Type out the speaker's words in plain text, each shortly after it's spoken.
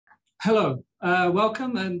Hello,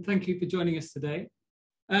 welcome and thank you for joining us today.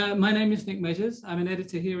 My name is Nick Measures. I'm an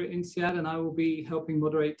editor here at INSEAD and I will be helping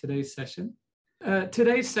moderate today's session.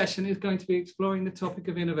 Today's session is going to be exploring the topic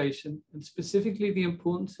of innovation and specifically the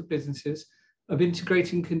importance of businesses of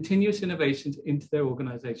integrating continuous innovations into their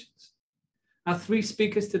organizations. Our three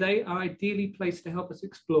speakers today are ideally placed to help us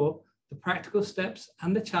explore the practical steps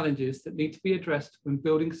and the challenges that need to be addressed when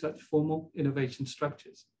building such formal innovation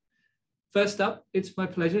structures. First up, it's my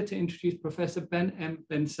pleasure to introduce Professor Ben M.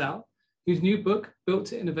 Bensaou, whose new book, Built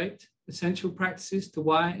to Innovate, Essential Practices to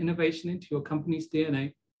Wire Innovation into Your Company's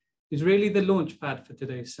DNA, is really the launchpad for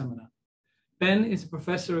today's seminar. Ben is a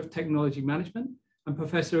professor of technology management and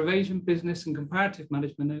professor of Asian business and comparative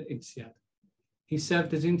management at INSEAD. He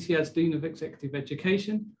served as INSEAD's Dean of Executive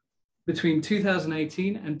Education between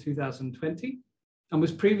 2018 and 2020, and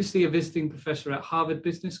was previously a visiting professor at Harvard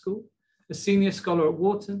Business School, a senior scholar at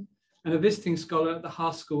Wharton, and a visiting scholar at the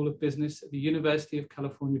Haas School of Business at the University of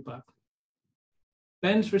California, Berkeley.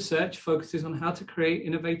 Ben's research focuses on how to create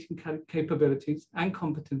innovating capabilities and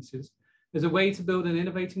competencies as a way to build an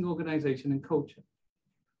innovating organization and culture,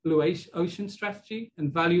 blue ocean strategy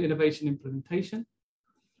and value innovation implementation,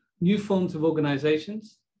 new forms of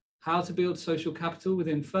organizations, how to build social capital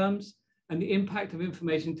within firms, and the impact of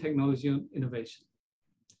information technology on innovation.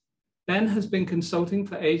 Ben has been consulting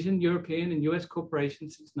for Asian, European, and US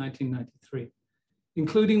corporations since 1993,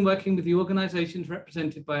 including working with the organizations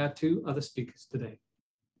represented by our two other speakers today.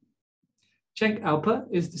 Cenk Alper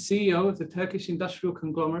is the CEO of the Turkish industrial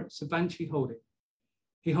conglomerate Sabancı Holding.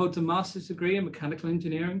 He holds a master's degree in mechanical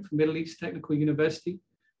engineering from Middle East Technical University,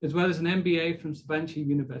 as well as an MBA from Sabancı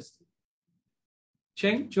University.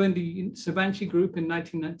 Cenk joined the Sabancı Group in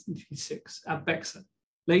 1996 at Bensaou,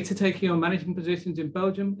 later taking on managing positions in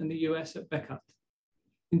Belgium and the US at Beckert.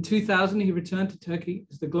 In 2000, he returned to Turkey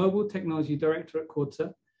as the Global Technology Director at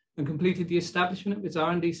Kordsa and completed the establishment of its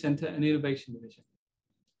R&D Center and Innovation Division.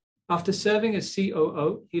 After serving as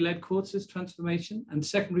COO, he led Kordsa's transformation and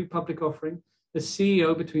secondary public offering as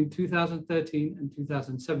CEO between 2013 and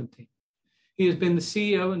 2017. He has been the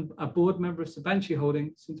CEO and a board member of Sabancı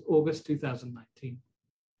Holding since August 2019.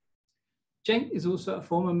 Cenk is also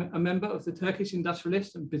a member of the Turkish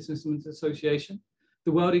Industrialists and Businessmen's Association,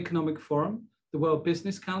 the World Economic Forum, the World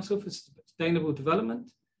Business Council for Sustainable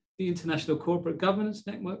Development, the International Corporate Governance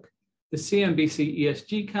Network, the CNBC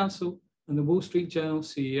ESG Council, and the Wall Street Journal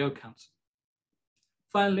CEO Council.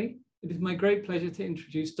 Finally, it is my great pleasure to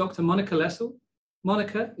introduce Dr. Monika Lessl.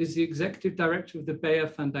 Monika is the Executive Director of the Bayer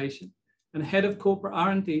Foundation and Head of Corporate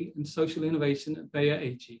R&D and Social Innovation at Bayer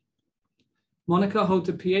AG. Monika holds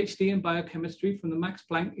a PhD in biochemistry from the Max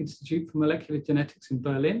Planck Institute for Molecular Genetics in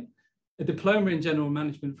Berlin, a diploma in general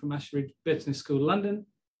management from Ashridge Business School, London,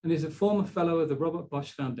 and is a former fellow of the Robert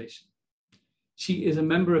Bosch Foundation. She is a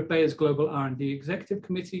member of Bayer's Global R&D Executive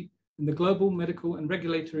Committee and the Global Medical and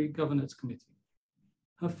Regulatory Governance Committee.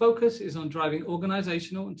 Her focus is on driving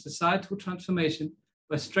organizational and societal transformation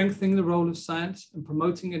by strengthening the role of science and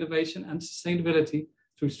promoting innovation and sustainability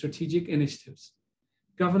through strategic initiatives,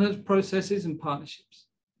 governance processes, and partnerships.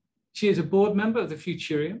 She is a board member of the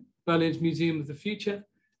Futurium, Berlin's Museum of the Future,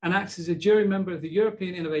 and acts as a jury member of the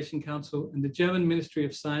European Innovation Council and the German Ministry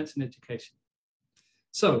of Science and Education.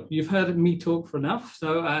 So you've heard me talk for enough.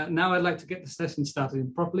 So now I'd like to get the session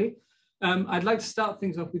started properly. I'd like to start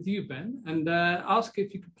things off with you, Ben, and ask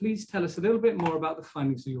if you could please tell us a little bit more about the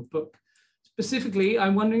findings of your book. Specifically,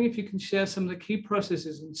 I'm wondering if you can share some of the key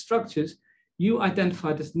processes and structures you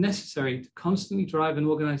identified as necessary to constantly drive an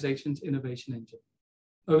organization's innovation engine.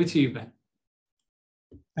 Over to you, Ben.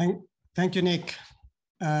 Thank you, Nick.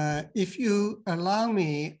 If you allow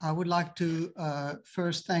me, I would like to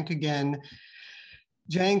first thank again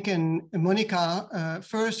Cenk and Monika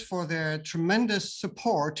first for their tremendous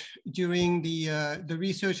support during the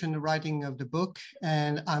research and the writing of the book.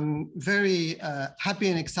 And I'm very happy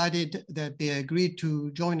and excited that they agreed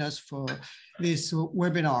to join us for this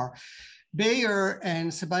webinar. Bayer and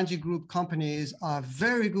Sabancı Group companies are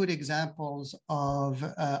very good examples of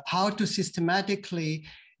how to systematically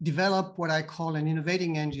develop what I call an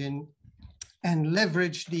innovating engine and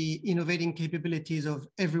leverage the innovating capabilities of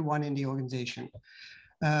everyone in the organization.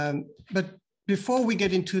 But before we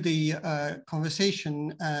get into the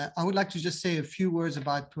conversation, I would like to just say a few words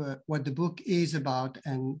about what the book is about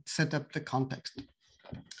and set up the context.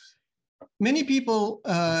 Many people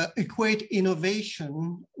equate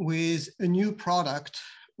innovation with a new product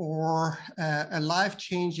or a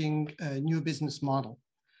life-changing new business model.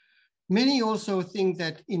 Many also think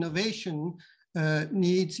that innovation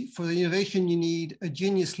for the innovation, you need a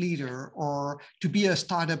genius leader or to be a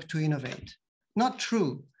startup to innovate. Not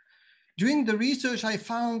true. During the research, I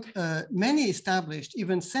found many established,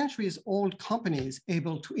 even centuries-old companies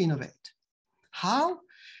able to innovate. How?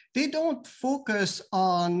 They don't focus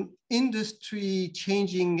on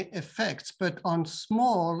industry-changing effects, but on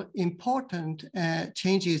small, important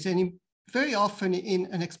changes, and very often in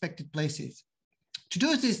unexpected places. To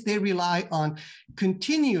do this, they rely on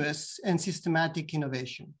continuous and systematic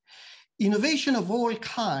innovation. Innovation of all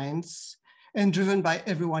kinds and driven by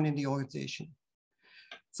everyone in the organization.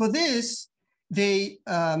 For this, they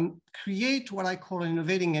create what I call an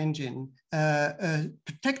innovating engine, a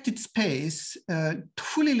protected space,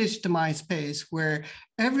 fully legitimized space where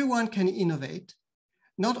everyone can innovate,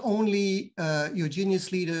 not only your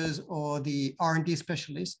genius leaders or the R&D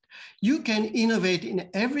specialists. You can innovate in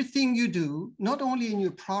everything you do, not only in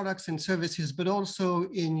your products and services, but also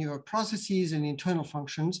in your processes and internal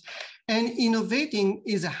functions. And innovating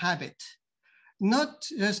is a habit, not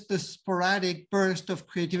just the sporadic burst of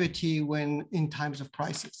creativity when in times of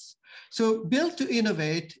crisis. So Built to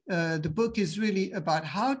Innovate, the book is really about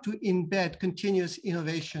how to embed continuous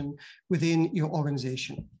innovation within your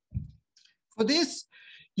organization. For this,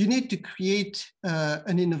 you need to create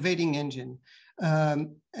an innovating engine.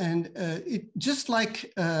 Just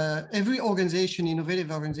like every organization, innovative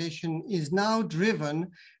organization is now driven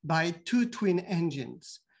by two twin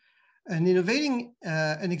engines. An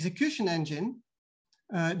execution engine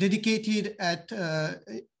dedicated at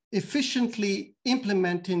efficiently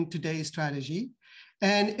implementing today's strategy,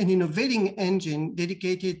 and an innovating engine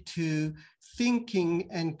dedicated to thinking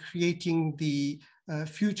and creating the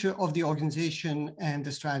future of the organization and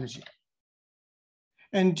the strategy.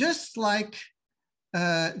 And just like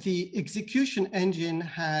the execution engine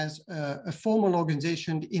has a formal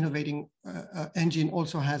organization, the innovating engine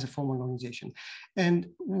also has a formal organization. And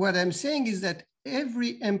what I'm saying is that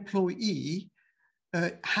every employee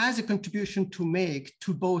has a contribution to make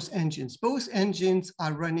to both engines. Both engines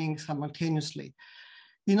are running simultaneously.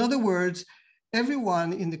 In other words,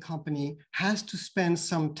 everyone in the company has to spend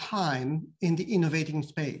some time in the innovating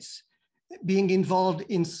space, being involved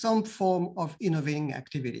in some form of innovating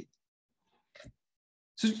activity.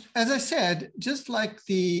 So as I said, just like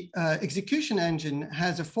the execution engine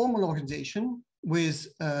has a formal organization with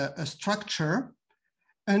a structure,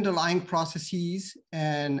 underlying processes,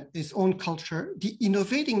 and its own culture, the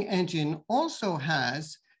innovating engine also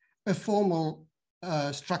has a formal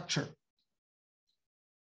structure,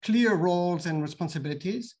 clear roles and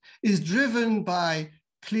responsibilities, is driven by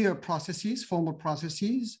clear processes, formal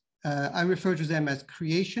processes. I refer to them as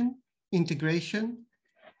creation, integration,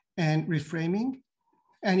 and reframing.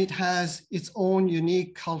 And it has its own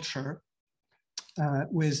unique culture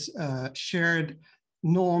with shared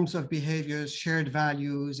norms of behaviors, shared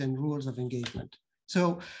values, and rules of engagement.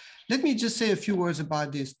 So let me just say a few words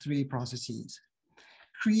about these three processes.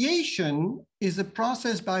 Creation is a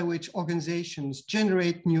process by which organizations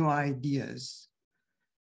generate new ideas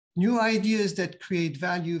that create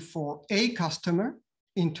value for a customer,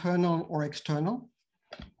 internal or external.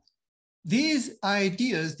 These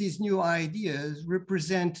ideas, these new ideas,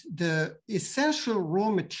 represent the essential raw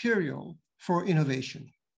material for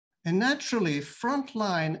innovation. And naturally,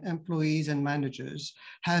 frontline employees and managers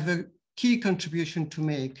have a key contribution to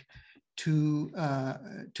make to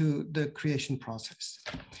the creation process.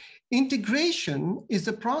 Integration is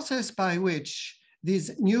the process by which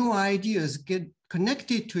these new ideas get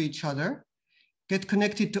connected to each other, get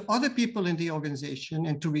connected to other people in the organization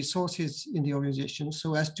and to resources in the organization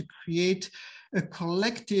so as to create a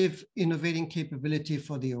collective innovating capability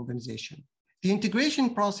for the organization. The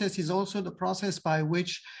integration process is also the process by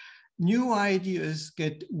which new ideas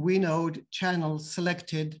get winnowed, channeled,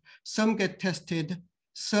 selected. Some get tested,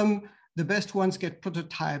 the best ones get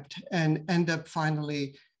prototyped and end up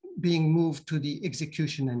finally being moved to the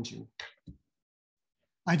execution engine.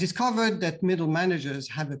 I discovered that middle managers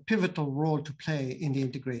have a pivotal role to play in the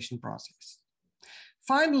integration process.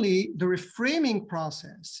 Finally, the reframing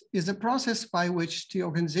process is a process by which the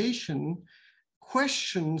organization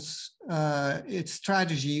questions its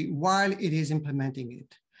strategy while it is implementing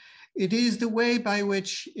it. It is the way by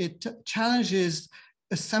which it challenges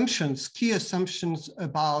assumptions, key assumptions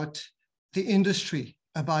about the industry,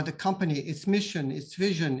 about the company, its mission, its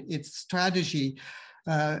vision, its strategy,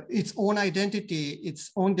 its own identity,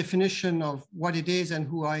 its own definition of what it is and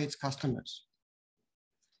who are its customers.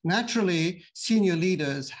 Naturally, senior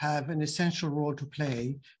leaders have an essential role to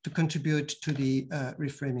play to contribute to the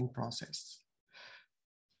reframing process.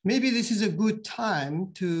 Maybe this is a good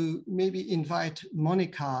time to maybe invite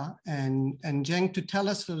Monika and Cenk to tell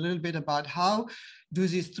us a little bit about how do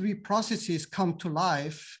these three processes come to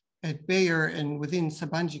life at Bayer and within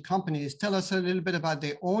Sabancı companies tell us a little bit about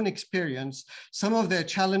their own experience, some of their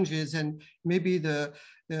challenges, and maybe the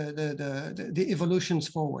evolutions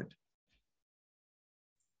forward.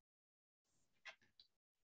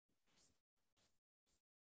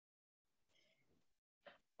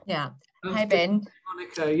 Yeah. Hi, Ben.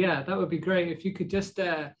 Monika, yeah, that would be great. If you could just,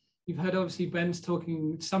 you've heard obviously Ben's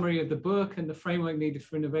talking summary of the book and the framework needed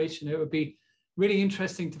for innovation. It would be really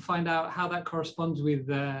interesting to find out how that corresponds with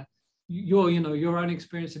your own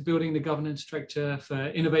experience of building the governance structure for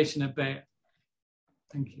innovation at Bayer.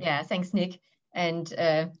 Thank you. Yeah, thanks, Nick. And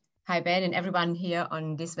hi, Ben, and everyone here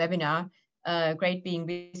on this webinar. Great being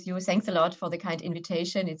with you. Thanks a lot for the kind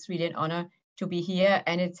invitation. It's really an honor to be here.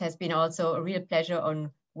 And it has been also a real pleasure on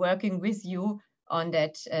working with you on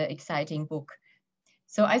that exciting book.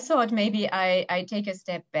 So I thought maybe I take a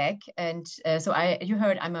step back. And you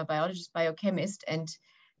heard I'm a biologist, biochemist, and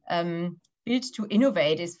build to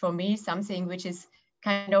innovate is for me something which is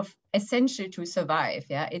kind of essential to survive.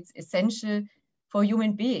 Yeah, it's essential for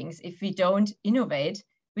human beings. If we don't innovate,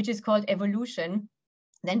 which is called evolution,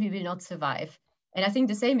 then we will not survive. And I think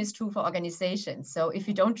the same is true for organizations. So if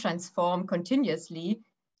we don't transform continuously,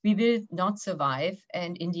 we will not survive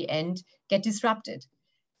and in the end get disrupted.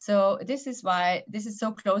 So this is why this is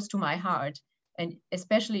so close to my heart. And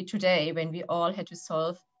especially today when we all had to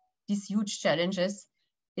solve these huge challenges,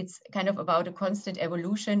 it's kind of about a constant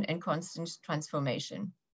evolution and constant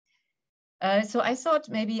transformation. So I thought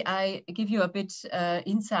maybe I give you a bit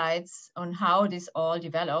insights on how this all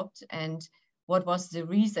developed and what was the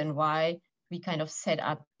reason why we kind of set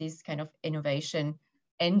up this kind of innovation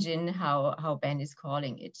engine, how Ben is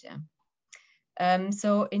calling it. Yeah.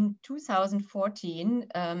 So in 2014,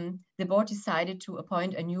 the board decided to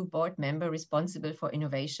appoint a new board member responsible for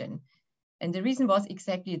innovation. And the reason was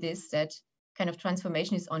exactly this, that kind of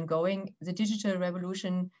transformation is ongoing. The digital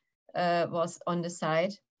revolution was on the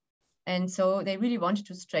side. And so they really wanted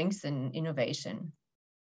to strengthen innovation.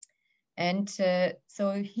 And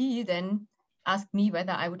so he then asked me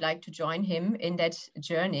whether I would like to join him in that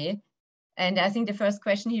journey. And I think the first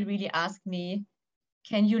question he really asked me,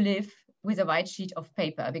 can you live with a white sheet of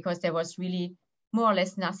paper? Because there was really more or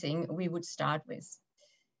less nothing we would start with.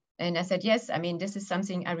 And I said, yes, I mean, this is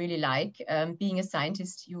something I really like. Being a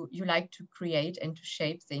scientist, you like to create and to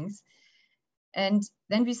shape things. And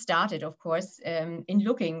then we started, of course, in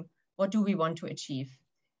looking, what do we want to achieve?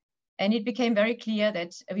 And it became very clear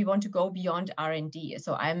that we want to go beyond R&D.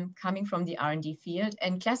 So I'm coming from the R&D field,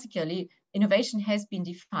 and classically, innovation has been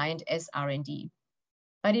defined as R&D.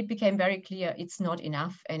 But it became very clear it's not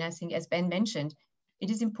enough. And I think, as Ben mentioned, it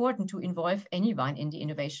is important to involve anyone in the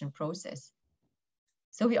innovation process.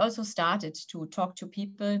 So we also started to talk to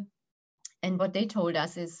people. And what they told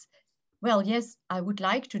us is, well, yes, I would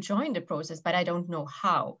like to join the process, but I don't know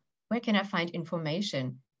how. Where can I find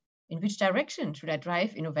information? In which direction should I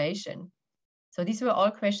drive innovation? So these were all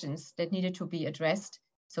questions that needed to be addressed.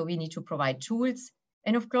 So we need to provide tools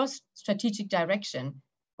and, of course, strategic direction,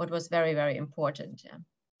 what was very, very important. Yeah.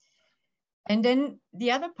 And then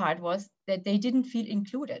the other part was that they didn't feel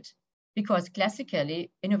included because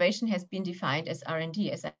classically, innovation has been defined as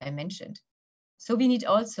R&D, as I mentioned. So we need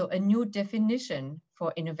also a new definition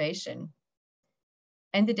for innovation.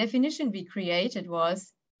 And the definition we created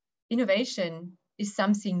was innovation is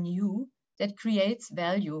something new that creates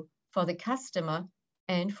value for the customer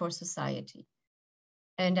and for society.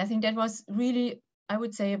 And I think that was really, I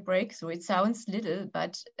would say, a breakthrough. It sounds little,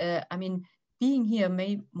 but I mean, being here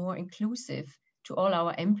made more inclusive to all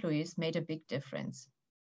our employees made a big difference.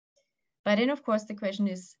 But then, of course, the question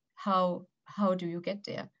is, how do you get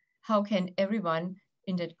there? How can everyone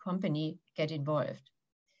in that company get involved?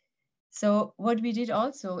 So what we did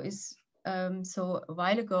also is, so a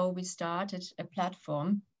while ago, we started a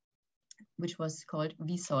platform which was called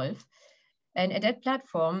vSolve. And at that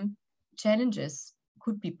platform, challenges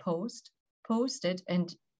could be posted,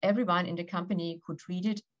 and everyone in the company could read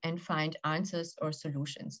it and find answers or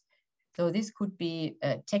solutions. So this could be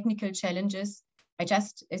technical challenges. I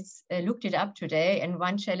just looked it up today, and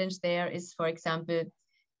one challenge there is, for example,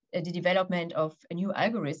 the development of new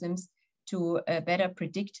algorithms to better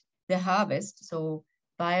predict the harvest. So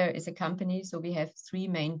Bayer is a company, so we have three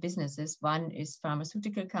main businesses. One is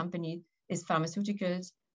pharmaceutical company, is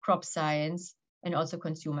pharmaceuticals, crop science, and also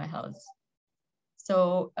consumer health.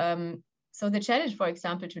 So, so the challenge, for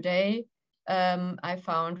example, today I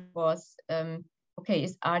found was, okay,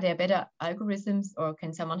 are there better algorithms, or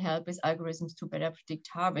can someone help with algorithms to better predict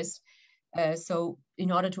harvest? So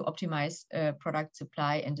in order to optimize product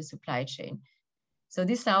supply and the supply chain. So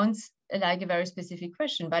this sounds like a very specific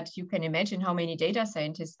question, but you can imagine how many data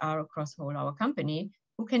scientists are across whole our company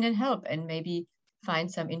who can then help and maybe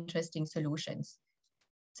find some interesting solutions.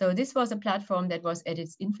 So this was a platform that was at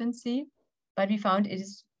its infancy, but we found it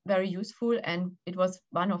is very useful, and it was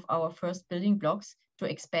one of our first building blocks to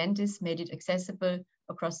expand this, made it accessible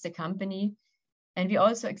across the company. And we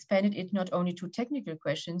also expanded it not only to technical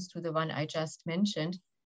questions, to the one I just mentioned,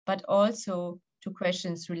 but also to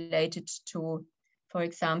questions related to, for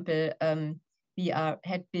example, we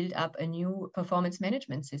had built up a new performance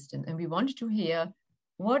management system, and we wanted to hear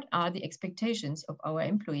what are the expectations of our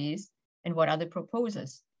employees and what are the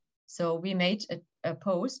proposals. So we made a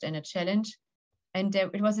post and a challenge, and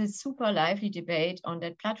it was a super lively debate on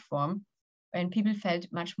that platform, and people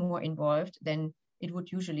felt much more involved than it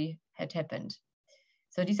would usually have happened.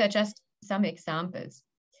 So these are just some examples.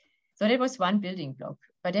 So that was one building block.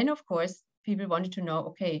 But then, of course, people wanted to know,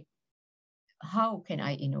 okay, how can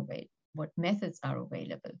I innovate? What methods are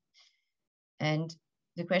available? And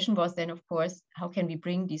the question was then, of course, how can we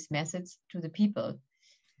bring these methods to the people?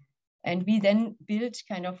 And we then built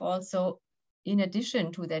kind of also, in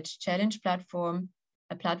addition to that challenge platform,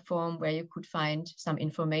 a platform where you could find some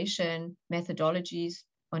information, methodologies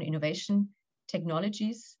on innovation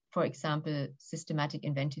technologies, for example, systematic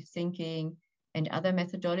inventive thinking and other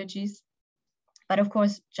methodologies. But of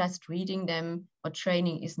course, just reading them or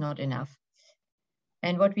training is not enough.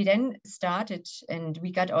 And what we then started, and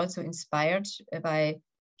we got also inspired by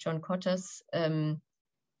John Cotter's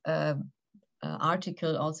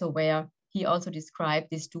article also, where he also described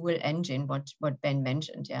this dual engine, what Ben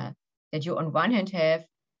mentioned, yeah, that you on one hand have,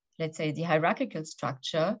 let's say, the hierarchical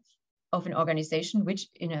structure of an organization, which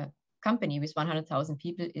in a company with 100,000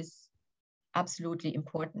 people is absolutely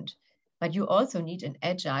important. But you also need an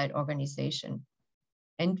agile organization.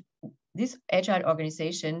 And this agile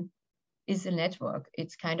organization is a network.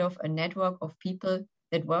 It's kind of a network of people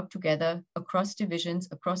that work together across divisions,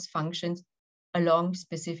 across functions, along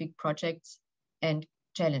specific projects and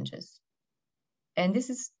challenges. And this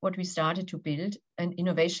is what we started to build, an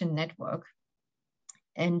innovation network.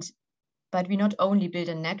 But we not only built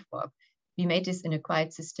a network, we made this in a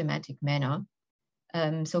quite systematic manner.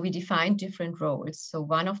 So we defined different roles. So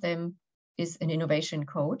one of them is an innovation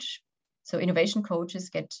coach. So innovation coaches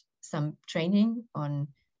get some training on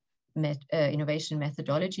innovation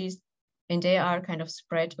methodologies, and they are kind of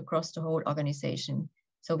spread across the whole organization.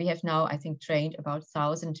 So we have now, I think, trained about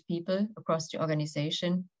 1,000 people across the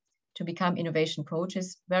organization to become innovation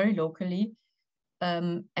coaches very locally.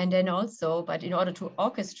 And then also, but in order to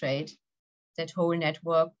orchestrate that whole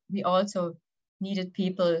network, we also needed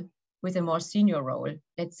people with a more senior role,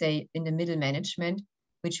 let's say in the middle management,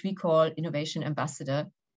 which we call innovation ambassador,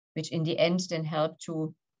 which in the end then help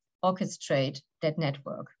to orchestrate that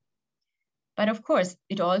network. But of course,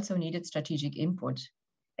 it also needed strategic input.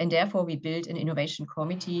 And therefore, we built an innovation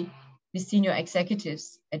committee with senior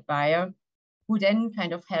executives at Bayer, who then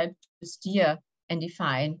kind of helped to steer and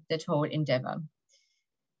define that whole endeavor.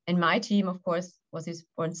 And my team, of course, was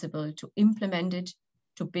responsible to implement it,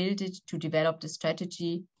 to build it, to develop the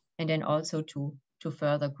strategy, and then also to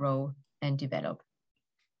further grow and develop.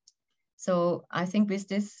 So I think with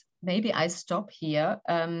this, maybe I stop here.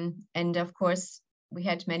 And of course, we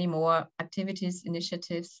had many more activities,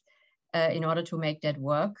 initiatives in order to make that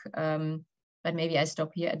work. But maybe I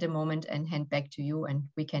stop here at the moment and hand back to you, and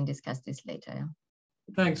we can discuss this later. Yeah.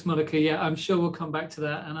 Thanks, Monika. Yeah, I'm sure we'll come back to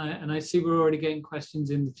that. And I see we're already getting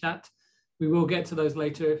questions in the chat. We will get to those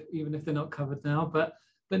later, even if they're not covered now. But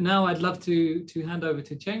now I'd love to hand over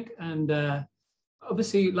to Cenk. And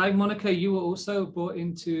obviously, like Monika, you were also brought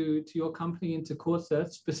into your company, into Corsa,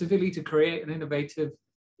 specifically to create an innovative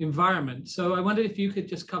environment. So I wondered if you could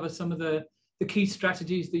just cover some of the key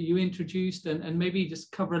strategies that you introduced, and maybe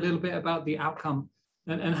just cover a little bit about the outcome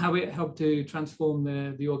and how it helped to transform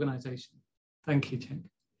the organization. Thank you, Cenk.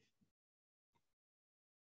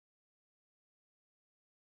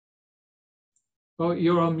 Well,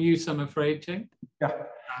 you're on mute, I'm afraid, Cenk. Yeah.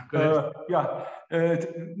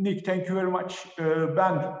 Nick, thank you very much.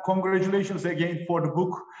 Ben, congratulations again for the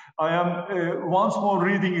book. I am once more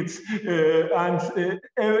reading it, and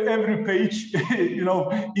every page,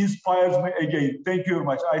 inspires me again. Thank you very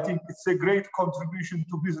much. I think it's a great contribution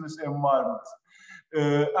to business environment,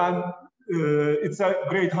 and it's a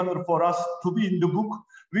great honor for us to be in the book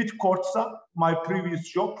with Corsa, my previous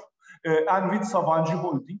job, and with Sabancı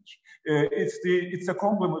Holding. It's a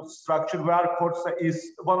conglomerate structure where Corsa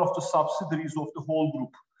is one of the subsidiaries of the whole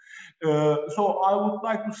group. So I would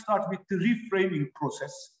like to start with the reframing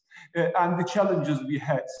process and the challenges we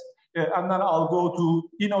had, and then I'll go to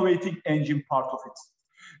innovating engine part of it.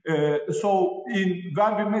 So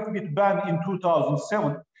when we met with Ben in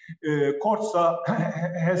 2007, Kordsa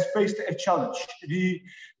has faced a challenge.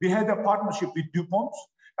 We had a partnership with DuPont,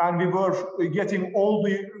 and we were getting all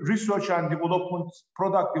the research and development,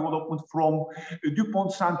 product development from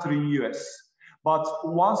DuPont Center in US. But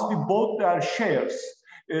once we bought their shares,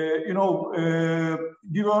 we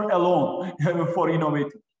were alone for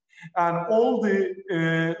innovating. And all the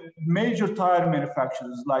major tire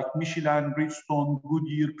manufacturers like Michelin, Bridgestone,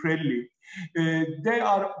 Goodyear, Pirelli,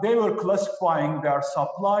 they were classifying their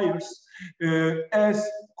suppliers as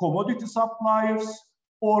commodity suppliers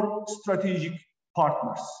or strategic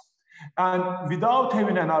partners. And without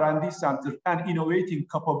having an R&D center and innovating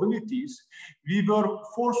capabilities, we were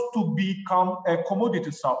forced to become a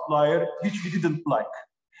commodity supplier, which we didn't like.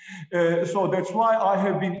 So that's why I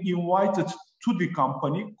have been invited to the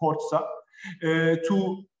company, Kordsa,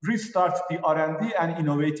 to restart the R&D and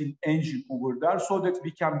innovating engine over there so that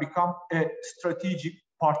we can become a strategic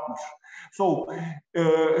partner. So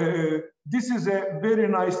this is a very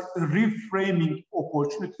nice reframing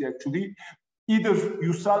opportunity, actually. Either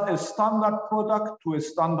you sell a standard product to a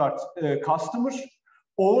standard customer,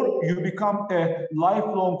 or you become a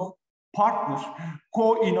lifelong partner,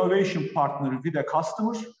 co-innovation partner with a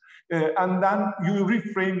customer, and then you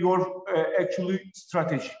reframe your actually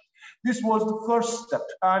strategy. This was the first step,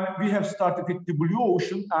 and we have started with the Blue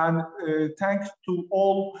Ocean, and thanks to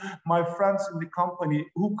all my friends in the company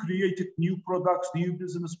who created new products, new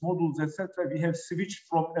business models, etc., we have switched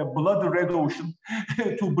from a blood red ocean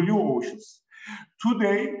to blue oceans.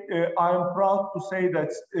 Today, I am proud to say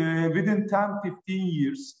that within 10-15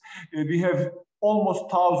 years, we have almost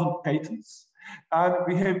 1,000 patents, and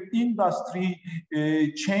we have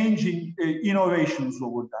industry-changing innovations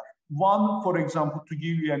over there. One, for example, to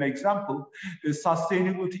give you an example,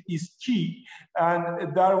 sustainability is key,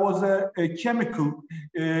 and there was a chemical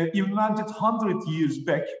invented 100 years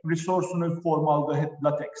back, resorcinol formaldehyde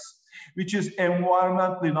latex, which is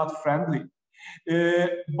environmentally not friendly.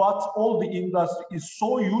 But all the industry is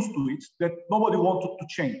so used to it that nobody wanted to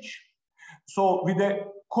change. So with a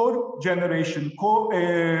co-generation,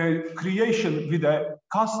 co-creation with a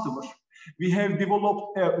customer, we have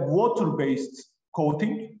developed a water-based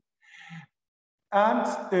coating, and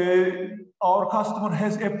our customer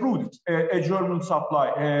has approved it, a German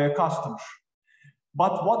supply customer.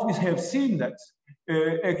 But what we have seen that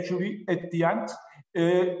actually at the end,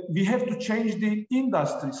 we have to change the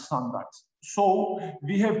industry standards. So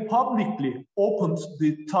we have publicly opened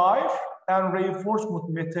the tire and reinforcement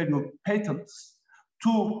material patents to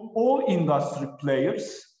all industry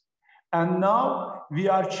players. And now we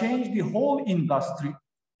are changing the whole industry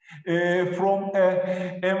from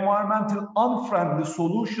an environmental unfriendly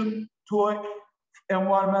solution to an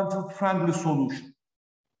environmental friendly solution,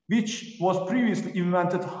 which was previously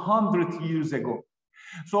invented 100 years ago.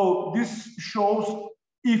 So this shows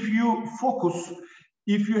if you focus,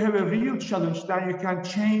 if you have a real challenge, then you can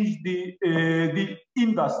change the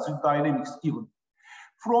industry dynamics even.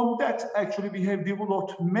 From that, actually, we have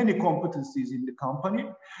developed many competencies in the company.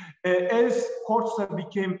 As Kordsa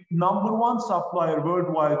became #1 supplier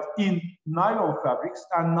worldwide in nylon fabrics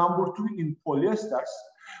and #2 in polyesters,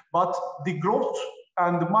 but the growth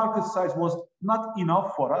and the market size was not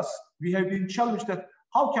enough for us. We have been challenged that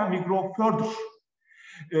how can we grow further?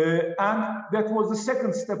 And that was the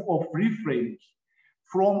second step of reframing.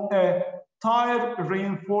 From a tire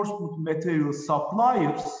reinforcement material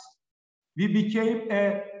suppliers, we became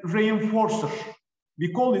a reinforcer.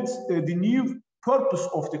 We call it the new purpose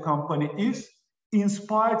of the company is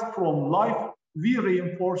inspired from life, we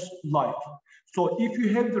reinforce life. So if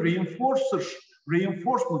you have the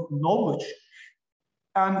reinforcement knowledge,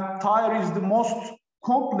 and tire is the most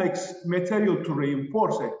complex material to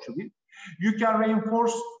reinforce actually, you can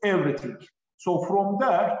reinforce everything. So from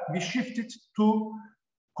there, we shifted to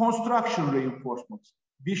construction reinforcement.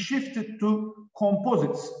 We shifted to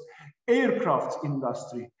composites, aircraft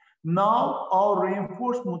industry. Now our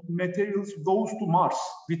reinforcement materials goes to Mars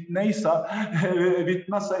with NASA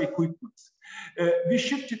equipment. We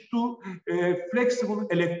shifted to flexible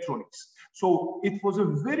electronics. So it was a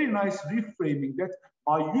very nice reframing that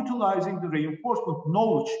by utilizing the reinforcement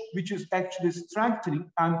knowledge, which is actually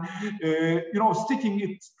strengthening and sticking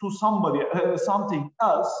it to somebody, something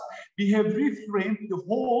else, we have reframed the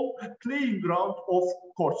whole playing ground of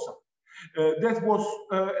Kordsa. That was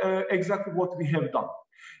exactly what we have done.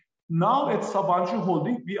 Now at Sabancı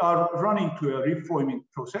Holding, we are running to a reframing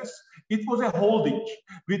process. It was a holding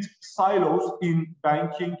with silos in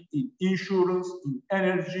banking, in insurance, in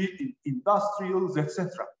energy, in industrials,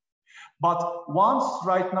 etc. But once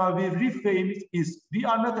right now we reframe it, is we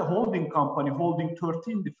are not a holding company holding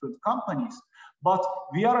 13 different companies, but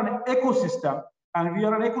we are an ecosystem, and we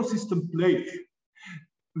are an ecosystem player.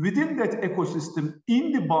 Within that ecosystem,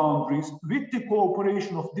 in the boundaries, with the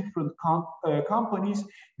cooperation of different companies,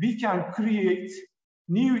 we can create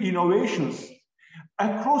new innovations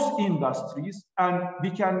across industries, and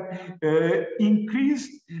we can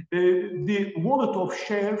increase the wallet of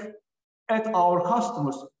share at our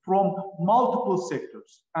customers from multiple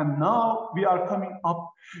sectors. And now we are coming up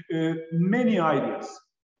many ideas.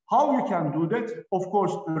 How you can do that? Of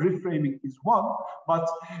course, reframing is one, but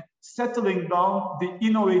settling down the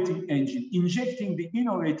innovating engine, injecting the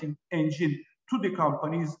innovating engine to the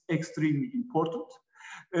company is extremely important.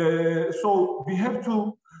 So we have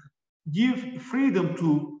to give freedom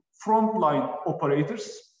to frontline operators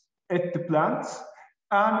at the plants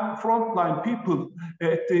and frontline people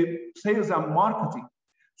at the sales and marketing,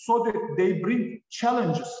 so that they bring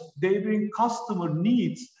challenges, they bring customer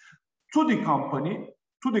needs to the company,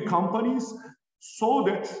 to the companies, so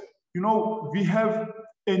that, you know, we have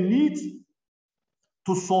a need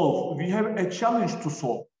to solve, we have a challenge to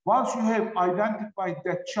solve. Once you have identified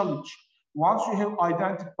that challenge, once you have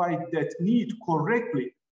identified that need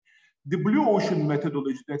correctly, the blue ocean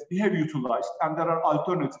methodology that we have utilized, and there are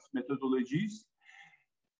alternative methodologies,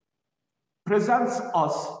 presents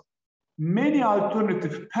us many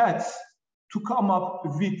alternative paths to come up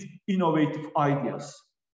with innovative ideas.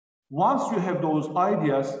 Once you have those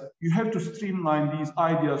ideas, you have to streamline these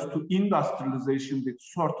ideas to industrialization with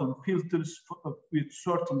certain filters, with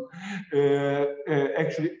certain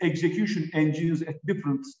actually execution engines at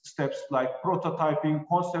different steps like prototyping,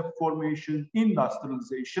 concept formation,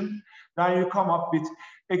 industrialization. Then you come up with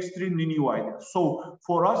extremely new ideas. So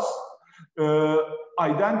for us,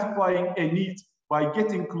 identifying a need by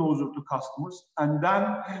getting closer to customers and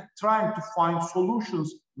then trying to find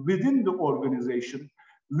solutions within the organization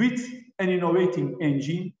with an innovating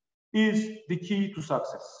engine is the key to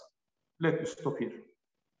success. Let me stop here.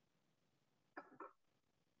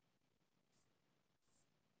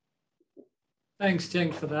 Thanks,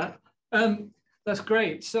 Cenk, for that. That's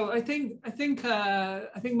great. So I think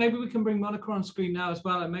maybe we can bring Monika on screen now as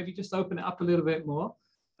well, and maybe just open it up a little bit more.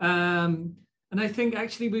 And I think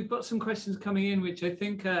actually we've got some questions coming in, which I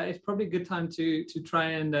think is probably a good time to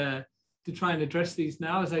try and address these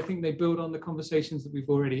now, as I think they build on the conversations that we've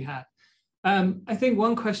already had. I think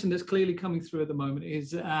one question that's clearly coming through at the moment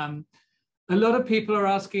is a lot of people are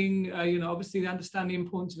asking, you know, obviously they understand the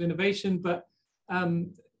importance of innovation, but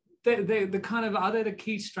the kind of, are there the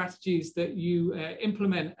key strategies that you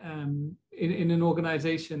implement in an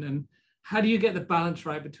organization, and how do you get the balance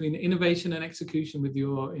right between innovation and execution with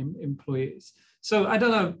your employees? So I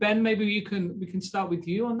don't know, Ben, maybe we can start with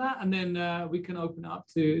you on that, and then we can open up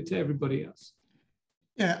to everybody else.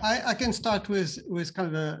 Yeah, I can start with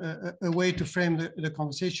kind of a way to frame the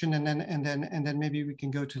conversation, and then maybe we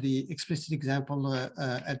can go to the explicit example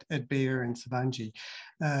at Bayer and Sabancı.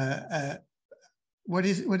 What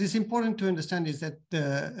is important to understand is that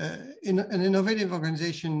an innovative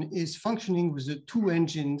organization is functioning with the two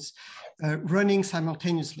engines running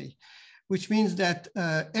simultaneously, which means that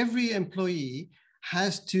every employee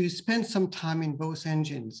has to spend some time in both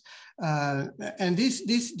engines. And this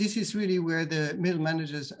is really where the middle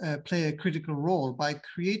managers play a critical role by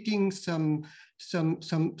creating some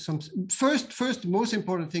first, most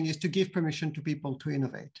important thing is to give permission to people to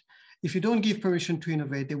innovate. If you don't give permission to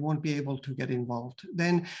innovate, they won't be able to get involved.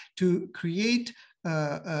 Then to create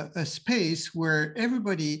a space where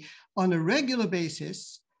everybody on a regular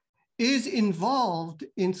basis is involved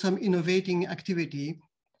in some innovating activity.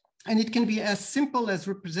 And it can be as simple as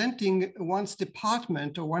representing one's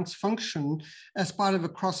department or one's function as part of a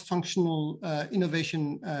cross-functional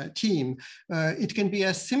innovation team. It can be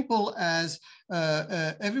as simple as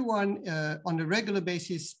everyone on a regular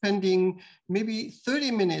basis spending maybe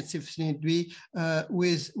 30 minutes, if need be,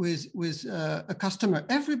 with a customer.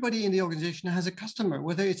 Everybody in the organization has a customer,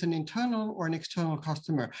 whether it's an internal or an external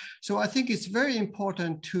customer. So I think it's very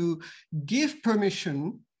important to give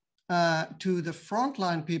permission to the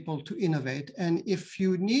frontline people to innovate. And if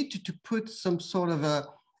you need to put some sort of a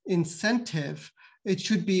incentive, it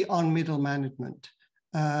should be on middle management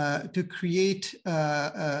to create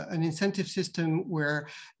an incentive system where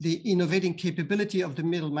the innovating capability of the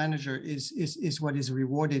middle manager is what is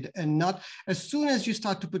rewarded, and not as soon as you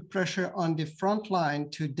start to put pressure on the frontline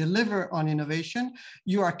to deliver on innovation,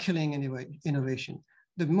 you are killing innovation.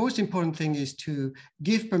 The most important thing is to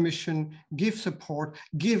give permission, give support,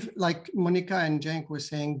 give, like Monika and Cenk were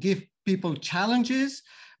saying, give people challenges.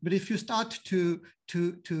 But if you start to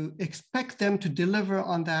expect them to deliver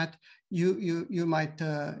on that, you might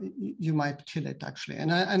kill it actually.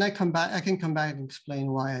 And I can come back and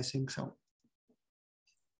explain why I think so.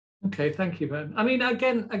 Okay, thank you, Ben. I mean,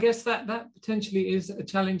 again, I guess that potentially is a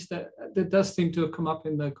challenge that does seem to have come up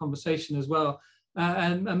in the conversation as well.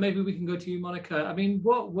 And maybe we can go to you, Monika. I mean,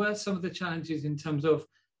 what were some of the challenges in terms of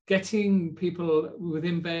getting people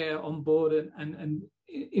within Bayer on board and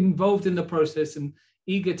involved in the process and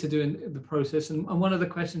eager to do the process? And one of the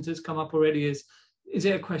questions that's come up already is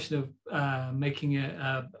it a question of making it,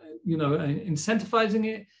 incentivizing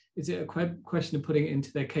it? Is it a question of putting it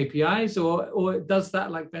into their KPIs, or does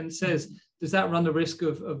that, like Ben says, does that run the risk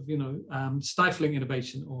of stifling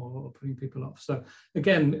innovation or putting people off? So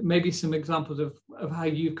again, maybe some examples of how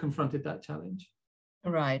you've confronted that challenge.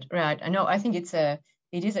 Right. I know. I think it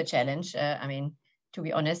is a challenge. I mean, to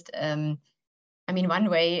be honest, I mean, one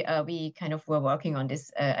way we kind of were working on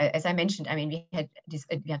this, as I mentioned. I mean, we have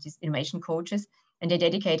these innovation coaches, and they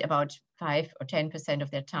dedicate about 5 or 10%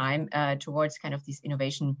 of their time towards kind of these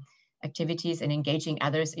innovation activities and engaging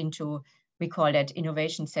others into, we call that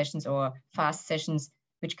innovation sessions or fast sessions,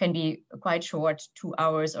 which can be quite short, 2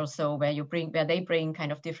 hours or so, where they bring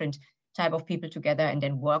kind of different type of people together and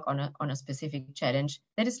then work on a specific challenge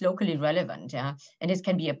that is locally relevant. Yeah, and this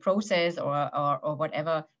can be a process or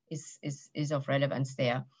whatever is of relevance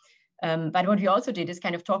there. But what we also did is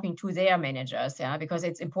kind of talking to their managers, yeah, because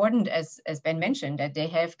it's important, as Ben mentioned, that they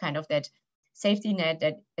have kind of that safety net,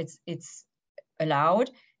 that it's allowed,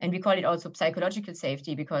 and we call it also psychological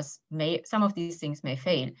safety, because some of these things may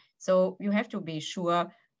fail. So you have to be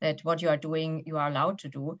sure that what you are doing, you are allowed to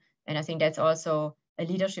do. And I think that's also a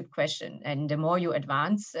leadership question. And the more you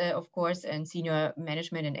advance, of course, and senior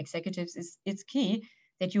management and executives, it's key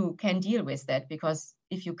that you can deal with that, because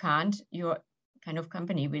if you can't, your kind of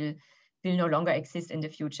company will no longer exist in the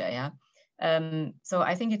future. Yeah. So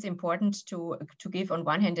I think it's important to give on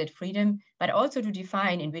one hand that freedom, but also to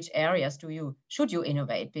define in which areas should you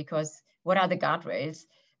innovate, because what are the guardrails?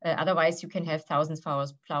 Otherwise, you can have thousands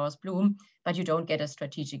of flowers bloom, but you don't get a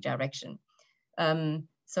strategic direction.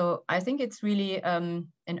 So I think it's really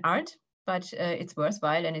an art, but it's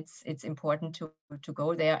worthwhile, and it's important to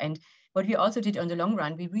go there. And what we also did on the long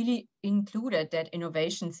run, we really included that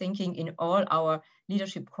innovation thinking in all our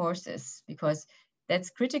leadership courses, because that's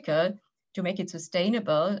critical to make it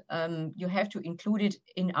sustainable. You have to include it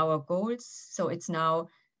in our goals. So it's now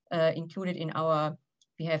included in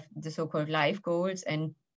we have the so-called life goals,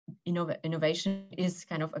 and innovation is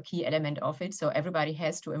kind of a key element of it. So everybody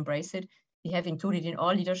has to embrace it. We have included in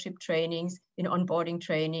all leadership trainings, in onboarding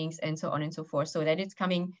trainings, and so on and so forth, so that it's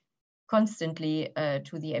coming constantly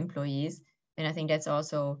to the employees. And I think that's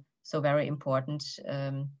also so very important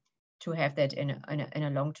to have that in a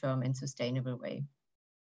long-term and sustainable way.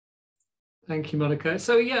 Thank you, Monika.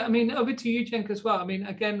 So yeah, I mean, over to you, Cenk, as well. I mean,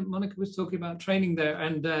 again, Monika was talking about training there,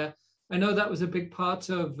 and I know that was a big part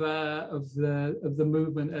of the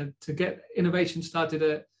movement to get innovation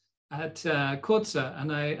started at Kordsa,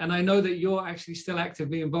 and I know that you're actually still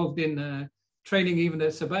actively involved in training even at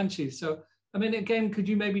Sabancı. So I mean, again, could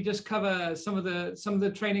you maybe just cover some of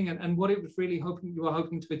the training and what it was really you were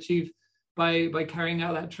hoping to achieve by carrying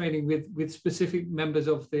out that training with specific members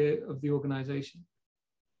of the organization?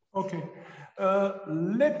 Okay,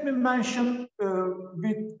 let me mention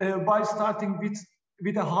by starting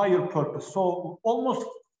with a higher purpose. So almost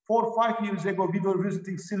 4 or 5 years ago, we were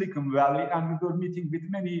visiting Silicon Valley, and we were meeting with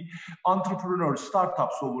many entrepreneurs,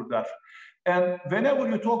 startups over there. And whenever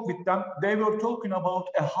you talk with them, they were talking about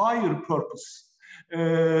a higher purpose.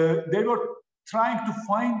 They were trying to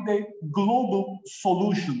find a global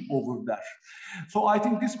solution over there. So I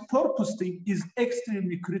think this purpose thing is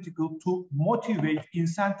extremely critical to motivate,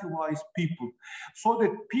 incentivize people, so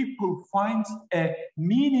that people find a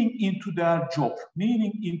meaning into their job,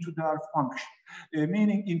 meaning into their function,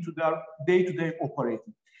 meaning into their day-to-day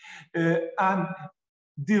operating. And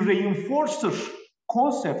the reinforcer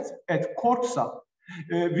concept at Kordsa,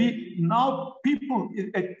 people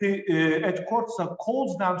at Kordsa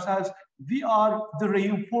calls themselves, we are the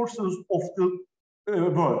reinforcers of the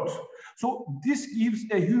world. So this gives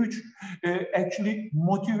a huge actually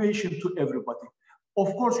motivation to everybody.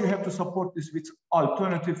 Of course, you have to support this with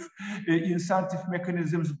alternative incentive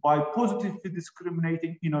mechanisms by positively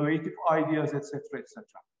discriminating innovative ideas, etc., etc.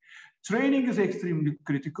 Training is extremely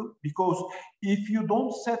critical, because if you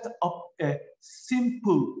don't set up a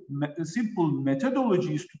simple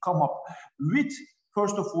methodologies to come up with,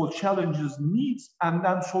 first of all, challenges, needs, and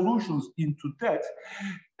then solutions into that,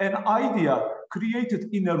 an idea created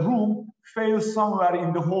in a room fails somewhere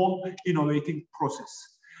in the whole innovating process.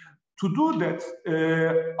 To do that,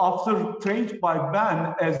 after trained by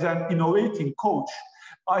Ben as an innovating coach,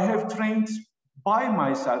 I have trained by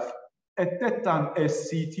myself at that time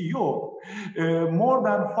as CTO, more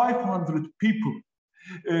than 500 people,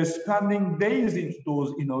 spending days into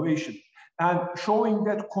those innovations and showing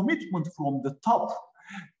that commitment from the top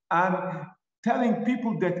and telling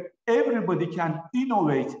people that everybody can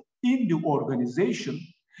innovate in the organization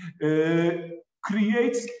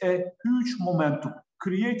created a huge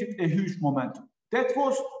momentum. That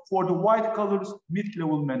was for the white collar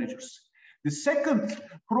mid-level managers. The second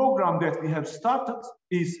program that we have started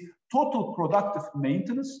is total productive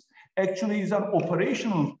maintenance. Actually, is an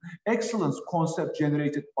operational excellence concept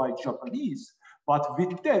generated by Japanese. But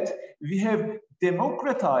with that, we have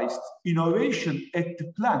democratized innovation at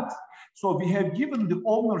the plant. So we have given the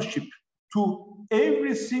ownership to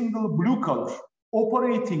every single blue collar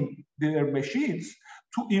operating their machines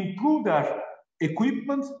to improve their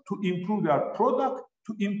equipment, to improve their product,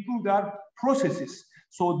 to improve their processes.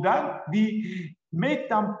 So that we make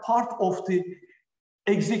them part of the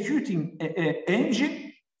executing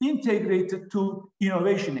engine integrated to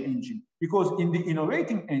innovation engine. Because in the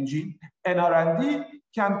innovating engine, an R&D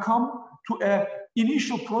can come to an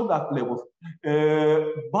initial product level.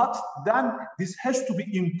 But then this has to be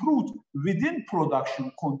improved within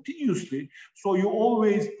production continuously. So you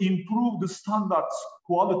always improve the standards,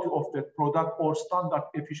 quality of that product or standard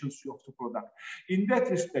efficiency of the product. In that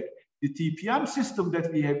respect, the TPM system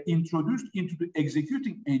that we have introduced into the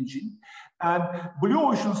executing engine and Blue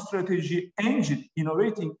Ocean strategy engine,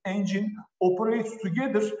 innovating engine operates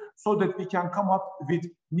together so that we can come up with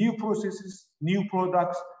new processes, new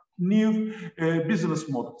products, new business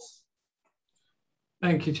models.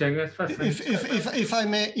 Thank you, Cenk.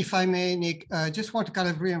 If I may, Nick, I just want to kind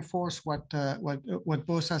of reinforce what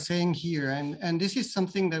both are saying here, and this is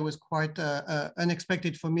something that was quite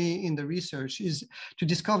unexpected for me in the research, is to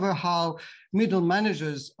discover how middle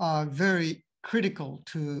managers are very critical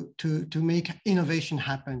to make innovation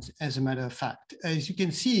happen. As a matter of fact, as you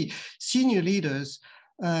can see, senior leaders.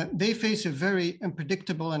 They face a very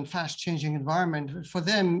unpredictable and fast-changing environment. For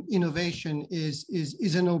them, innovation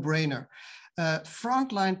is a no-brainer.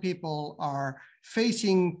 Frontline people are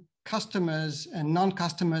facing customers and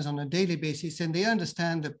non-customers on a daily basis, and they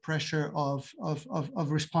understand the pressure of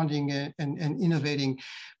responding and innovating.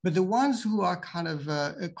 But the ones who are kind of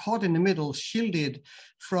caught in the middle, shielded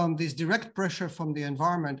from this direct pressure from the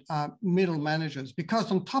environment, are middle managers,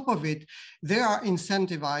 because on top of it, they are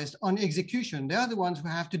incentivized on execution. They are the ones who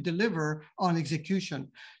have to deliver on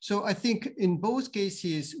execution. So I think in both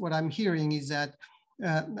cases, what I'm hearing is that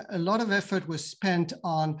a lot of effort was spent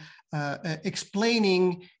on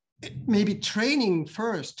explaining, maybe training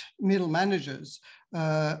first middle managers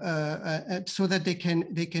so that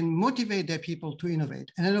they can motivate their people to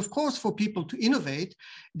innovate. And then, of course, for people to innovate,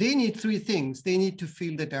 they need three things. They need to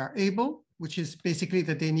feel that they are able, which is basically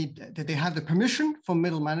that they have the permission from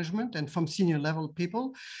middle management and from senior level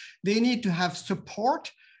people. They need to have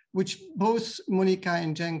support, which both Monika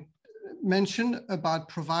and Cenk mentioned, about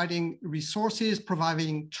providing resources,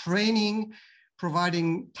 providing training,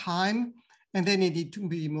 providing time, and then they need to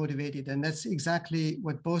be motivated. And that's exactly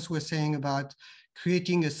what both were saying about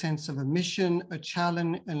creating a sense of a mission, a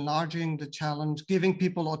challenge, enlarging the challenge, giving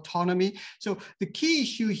people autonomy. So the key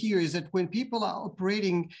issue here is that when people are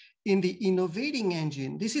operating in the innovating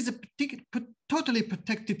engine, this is a totally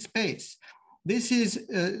protected space. This is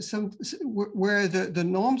where the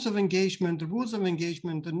norms of engagement, the rules of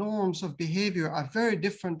engagement, the norms of behavior are very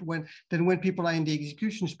different than when people are in the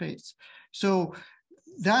execution space. So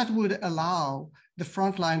that would allow the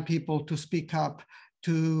frontline people to speak up,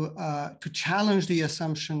 to challenge the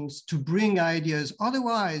assumptions, to bring ideas.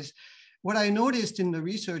 Otherwise, what I noticed in the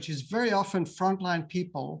research is very often frontline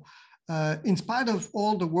people, in spite of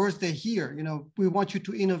all the words they hear, we want you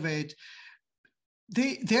to innovate,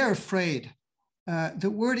 they're afraid. The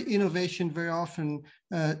word innovation very often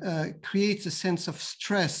creates a sense of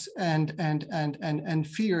stress and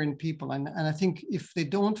fear in people. And I think if they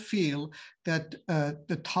don't feel that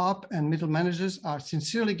the top and middle managers are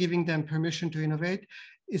sincerely giving them permission to innovate,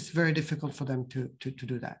 it's very difficult for them to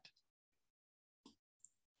do that.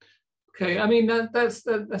 Okay, I mean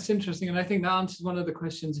that's interesting, and I think that answers one of the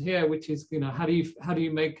questions here, which is how do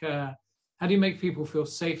you make people feel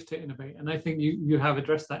safe to innovate? And I think you have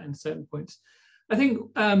addressed that in certain points. I think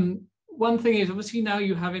one thing is, obviously now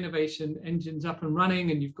you have innovation engines up and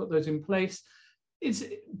running and you've got those in place.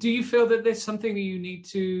 Do you feel that there's something that you need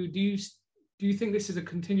to, do you think this is a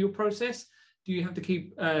continual process? Do you have to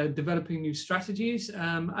keep developing new strategies?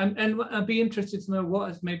 And I'd be interested to know what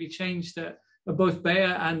has maybe changed at both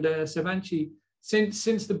Bayer and Sabancı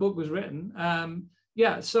since the book was written.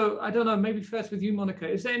 Yeah, so I don't know, maybe first with you, Monika,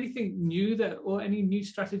 is there anything new or any new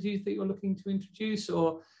strategies that you're looking to introduce,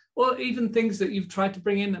 or even things that you've tried to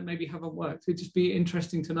bring in that maybe haven't worked? It'd just be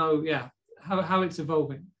interesting to know, yeah, how it's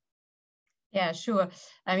evolving. Yeah, sure.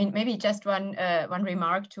 I mean, maybe just one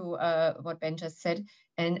remark to what Ben just said,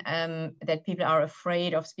 and that people are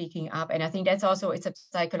afraid of speaking up. And I think that's also, it's a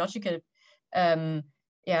psychological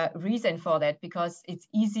reason for that, because it's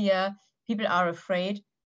easier. People are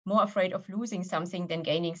more afraid of losing something than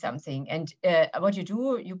gaining something. And what you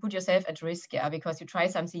do, you put yourself at risk, because you try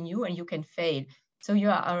something new and you can fail. So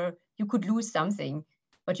you could lose something.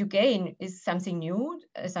 What you gain is something new,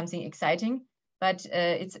 something exciting. But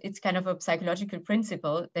it's kind of a psychological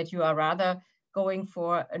principle that you are rather going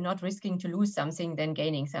for not risking to lose something than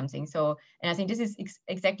gaining something. So, and I think this is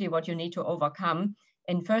exactly what you need to overcome.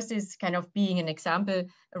 And first is kind of being an example,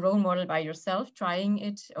 a role model by yourself, trying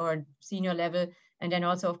it, or senior level. And then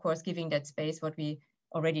also, of course, giving that space, what we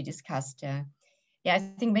already discussed. Yeah, I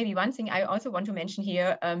think maybe one thing I also want to mention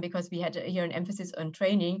here, because we had here an emphasis on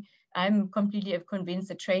training. I'm completely convinced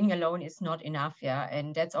that training alone is not enough. Yeah,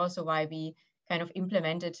 and that's also why we kind of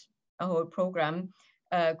implemented a whole program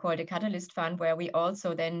called the Catalyst Fund, where we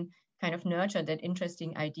also then kind of nurtured that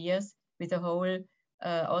interesting ideas with a whole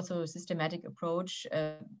also systematic approach,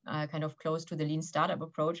 kind of close to the lean startup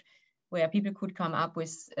approach, where people could come up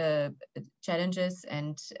with challenges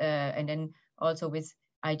and then also with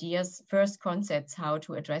ideas, first concepts, how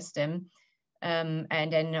to address them.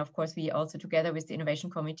 And then, of course, we also, together with the Innovation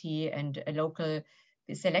Committee and a local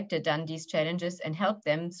selected, done these challenges and helped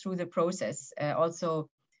them through the process, also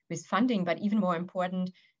with funding, but even more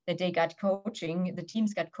important, that they got coaching, the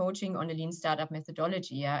teams got coaching on the lean startup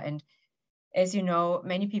methodology. Yeah? And as you know,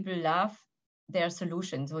 many people love their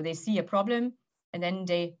solution. So they see a problem and then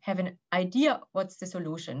they have an idea what's the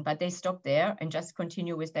solution, but they stop there and just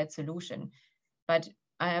continue with that solution. But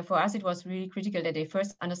for us, it was really critical that they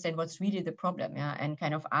first understand what's really the problem, yeah? And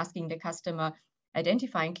kind of asking the customer,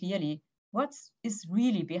 identifying clearly what is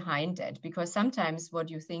really behind that, because sometimes what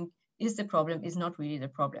you think is the problem is not really the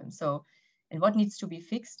problem. So, and what needs to be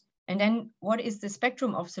fixed, and then what is the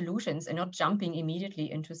spectrum of solutions, and not jumping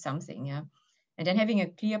immediately into something, yeah. And then having a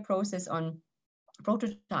clear process on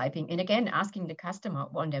prototyping, and again asking the customer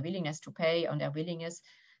on their willingness to pay, on their willingness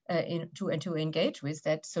to engage with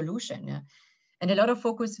that solution, yeah. And a lot of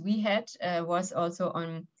focus we had was also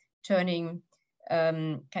on turning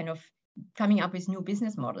kind of coming up with new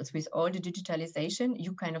business models. With all the digitalization,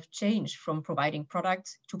 you kind of change from providing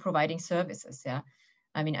products to providing services. Yeah,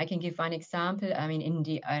 I mean, I can give one example. I mean,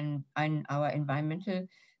 in our environmental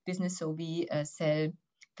business, so we sell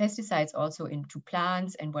pesticides also into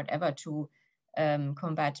plants and whatever to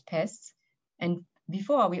combat pests. And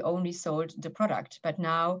before we only sold the product, but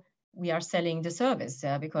now we are selling the service,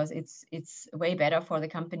 because it's way better for the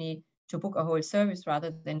company to book a whole service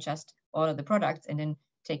rather than just order the products and then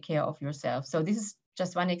take care of yourself. So this is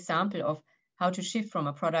just one example of how to shift from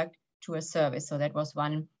a product to a service. So that was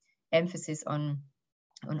one emphasis on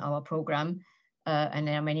our program. And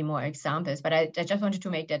there are many more examples, but I just wanted to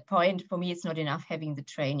make that point. For me, it's not enough having the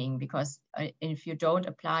training, because if you don't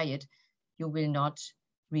apply it, you will not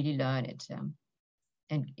really learn it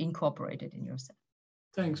and incorporate it in yourself.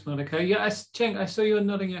 Thanks, Monika. Yeah, Cenk, I saw you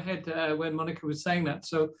nodding your head when Monika was saying that.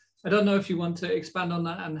 So I don't know if you want to expand on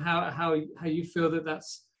that and how you feel that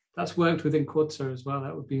that's worked within Quotza as well.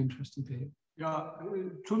 That would be interesting to hear. Yeah,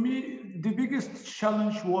 to me, the biggest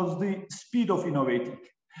challenge was the speed of innovating.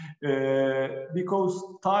 Because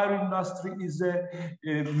tire industry is a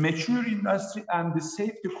mature industry and the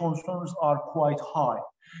safety concerns are quite high.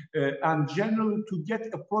 And generally, to get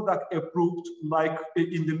a product approved, like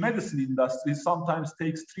in the medicine industry, sometimes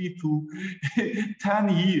takes 3 to 10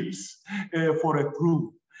 years for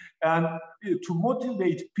approval. And to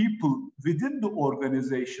motivate people within the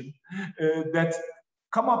organization that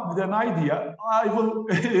come up with an idea, I will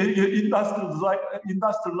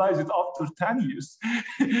industrialize it after 10 years,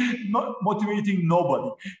 not motivating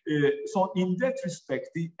nobody. So in that respect,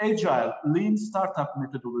 the agile, lean startup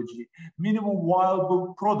methodology, minimum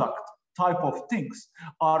viable product type of things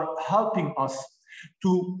are helping us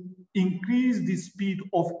to increase the speed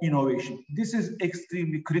of innovation. This is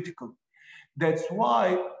extremely critical. That's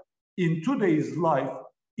why in today's life,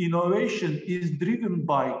 innovation is driven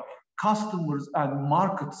by customers and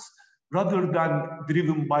markets rather than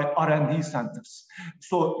driven by R&D centers.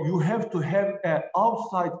 So you have to have an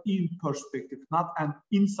outside-in perspective, not an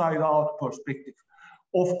inside-out perspective.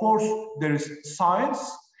 Of course, there is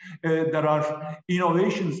science, there are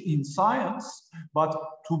innovations in science, but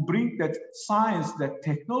to bring that science, that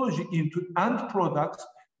technology into end products,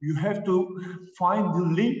 You have to find the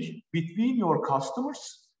link between your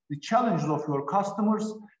customers, the challenges of your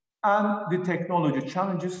customers, and the technology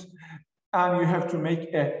challenges, and you have to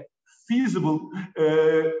make a feasible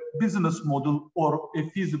business model or a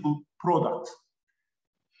feasible product.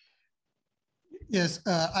 Yes,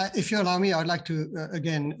 if you allow me, I'd like to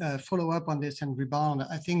again follow up on this and rebound.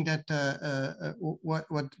 I think that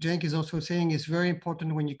what Cenk is also saying is very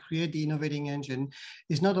important when you create the innovating engine,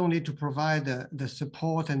 is not only to provide the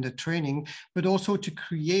support and the training, but also to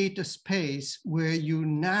create a space where you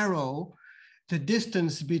narrow the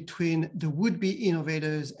distance between the would-be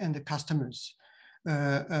innovators and the customers.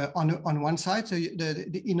 On one side, so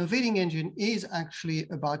the innovating engine is actually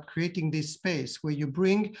about creating this space where you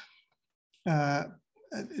bring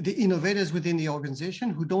the innovators within the organization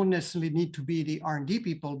who don't necessarily need to be the R&D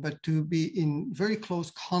people, but to be in very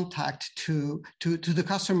close contact to the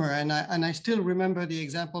customer. And I still remember the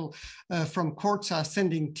example from Corsa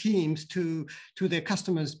sending teams to their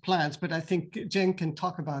customers' plants, but I think Cenk can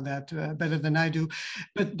talk about that better than I do.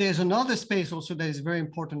 But there's another space also that is very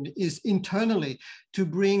important, is internally to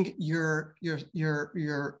bring your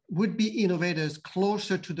would-be innovators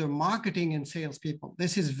closer to the marketing and sales people.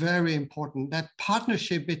 This is very important. That partnership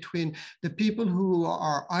between the people who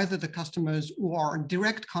are either the customers or are in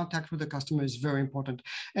direct contact with the customer is very important.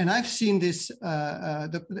 And I've seen this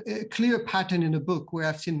the clear pattern in the book where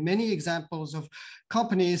I've seen many examples of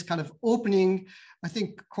companies kind of opening, I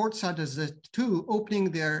think Corsa does it too, opening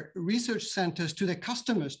their research centers to their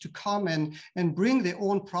customers to come and bring their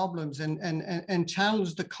own problems and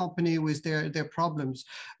challenge the company with their problems.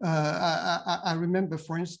 I remember,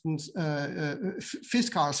 for instance,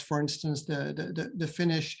 Fiskars, for instance, the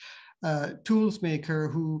Finnish tools maker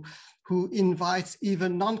who invites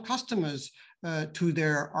even non-customers to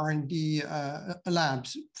their R&D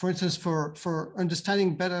labs. For instance, for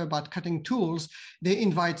understanding better about cutting tools, they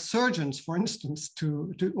invite surgeons, for instance,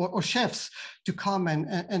 or chefs to come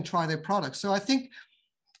and try their products. So I think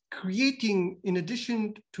creating, in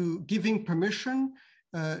addition to giving permission,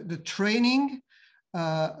 the training,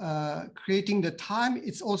 creating the time,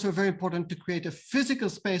 it's also very important to create a physical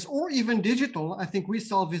space or even digital. I think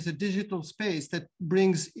Resolve is a digital space that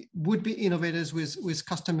brings would-be innovators with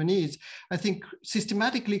customer needs. I think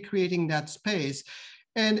systematically creating that space.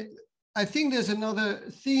 And I think there's another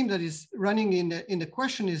theme that is running in the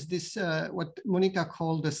question is this, what Monika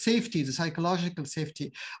called the safety, the psychological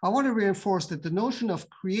safety. I want to reinforce that the notion of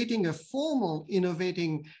creating a formal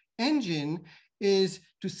innovating engine is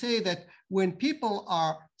to say that when people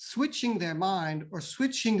are switching their mind or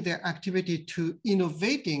switching their activity to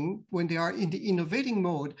innovating, when they are in the innovating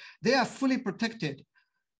mode, they are fully protected.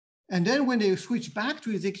 And then when they switch back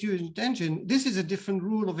to execution engine, this is a different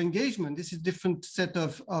rule of engagement. This is a different set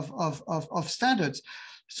of standards.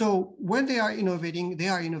 So when they are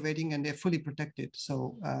innovating and they're fully protected.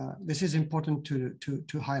 So this is important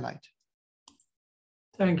to highlight.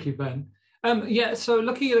 Thank you, Ben. Yeah, so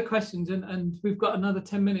looking at the questions, and we've got another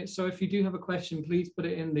 10 minutes. So if you do have a question, please put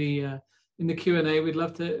it in the Q&A. We'd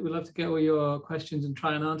love to get all your questions and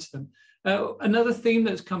try and answer them. Another theme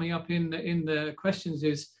that's coming up in the questions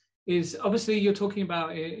is obviously you're talking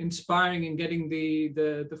about inspiring and getting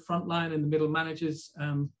the frontline and the middle managers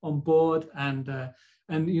on board and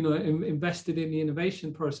invested in the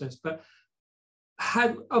innovation process. But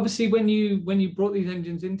obviously when you brought these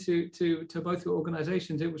engines into both your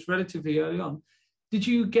organizations, it was relatively early on. Did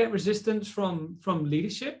you get resistance from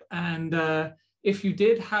leadership? And if you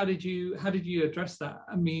did, how did you address that?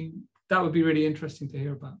 I mean, that would be really interesting to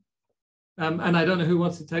hear about. And I don't know who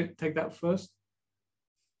wants to take that first.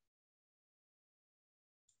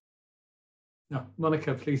 No,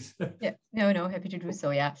 Monika, please. Yeah, no, happy to do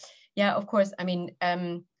so. Yeah, of course. I mean,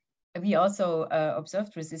 we also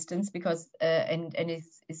observed resistance because, and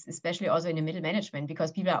it's especially also in the middle management,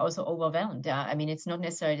 because people are also overwhelmed. Yeah, I mean, it's not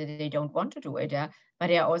necessarily that they don't want to do it, yeah, but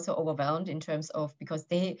they are also overwhelmed in terms of, because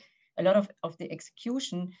a lot of the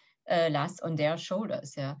execution lasts on their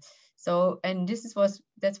shoulders. Yeah. So, and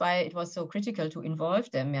that's why it was so critical to involve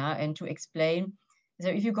them, yeah, and to explain. So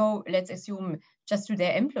if you go, let's assume, just to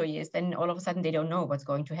their employees, then all of a sudden they don't know what's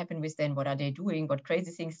going to happen with them, what are they doing, what crazy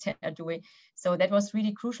things they are doing. So that was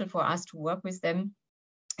really crucial for us to work with them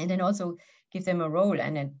and then also give them a role.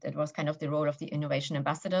 And that was kind of the role of the innovation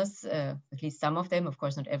ambassadors, at least some of them, of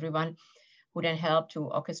course, not everyone, who then helped to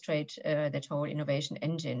orchestrate that whole innovation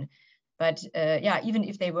engine. But yeah, even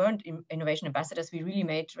if they weren't innovation ambassadors, we really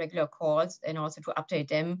made regular calls and also to update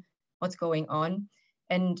them what's going on.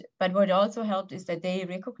 But what also helped is that they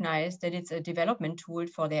recognized that it's a development tool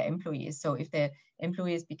for their employees. So if their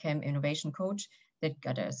employees became innovation coach, that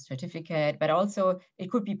got a certificate, but also it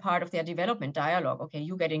could be part of their development dialogue. Okay,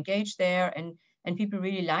 you get engaged there, and people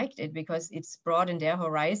really liked it because it's broadened their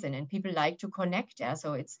horizon, and people like to connect. Yeah,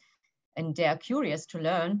 so and they are curious to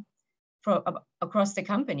learn from across the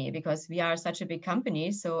company, because we are such a big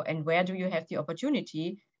company. So, and where do you have the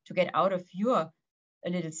opportunity to get out of your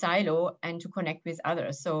little silo and to connect with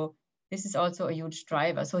others? So this is also a huge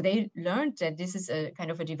driver. So they learned that this is a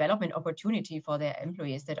kind of a development opportunity for their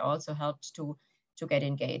employees that also helped to get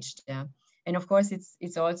engaged. Yeah. And of course,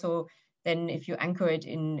 it's also then, if you anchor it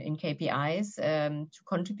in KPIs to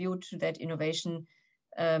contribute to that innovation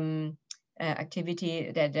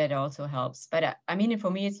activity, that also helps. But I mean,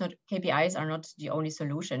 for me, it's not, KPIs are not the only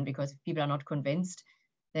solution, because if people are not convinced,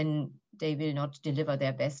 then they will not deliver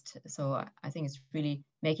their best. So I think it's really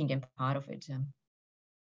making them part of it.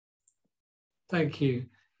 Thank you.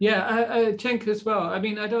 Yeah, Cenk as well. I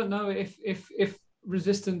mean, I don't know if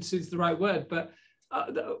resistance is the right word, but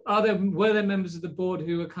were there members of the board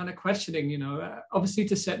who were kind of questioning, you know, obviously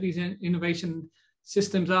to set these innovation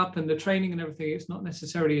systems up and the training and everything, it's not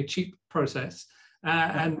necessarily a cheap process,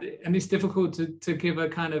 and it's difficult to give a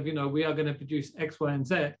kind of, you know, we are going to produce X, Y, and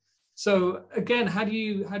Z. So again, how do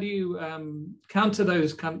you counter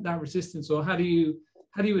that resistance, or how do you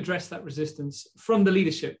address that resistance from the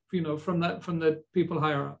leadership, you know, from the people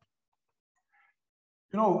higher up?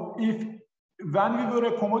 You know, when we were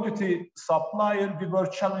a commodity supplier, we were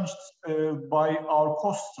challenged by our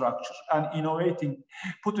cost structure, and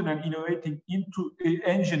putting an innovating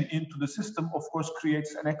engine into the system, of course,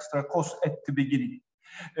 creates an extra cost at the beginning.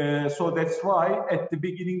 So that's why at the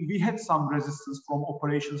beginning we had some resistance from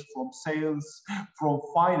operations, from sales, from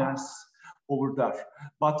finance over there.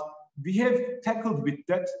 But we have tackled with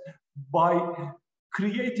that by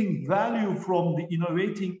creating value from the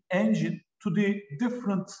innovating engine to the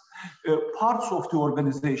different parts of the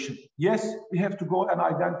organization. Yes, we have to go and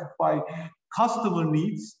identify customer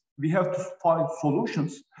needs. We have to find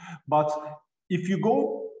solutions. But if you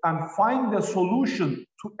go and find a solution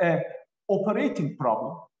to an operating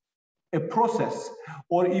problem, a process,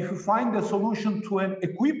 or if you find a solution to an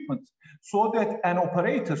equipment so that an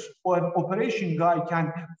operator or an operation guy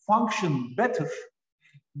can function better,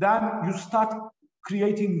 then you start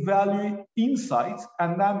creating value insights,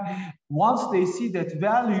 and then once they see that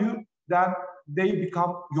value, then they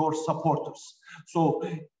become your supporters. So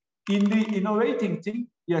in the innovating thing,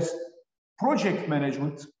 yes, project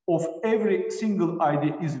management of every single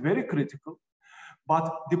idea is very critical, but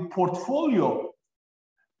the portfolio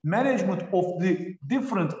management of the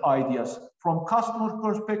different ideas from customer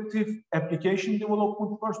perspective, application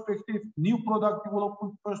development perspective, new product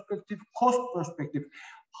development perspective, cost perspective,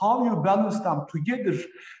 how you balance them together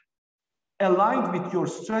aligned with your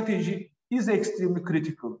strategy is extremely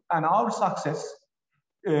critical. And our success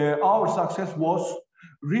was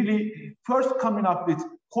really first coming up with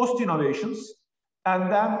cost innovations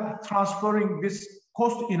and then transferring this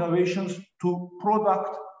cost innovations to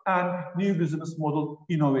product and new business model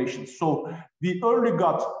innovations. So we early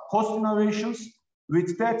got cost innovations.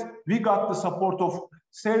 With that, we got the support of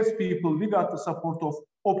salespeople, we got the support of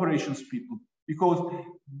operations people, because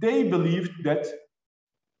they believed that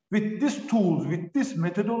with these tools, with these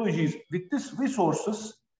methodologies, with these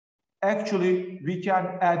resources, actually we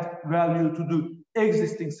can add value to the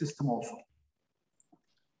existing system also.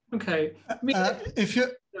 Okay. Nick,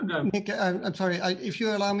 I'm sorry. If you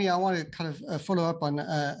allow me, I want to kind of follow up on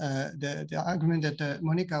the argument that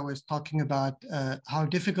Monika was talking about, how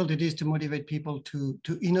difficult it is to motivate people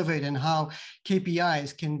to innovate, and how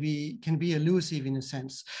KPIs can be elusive in a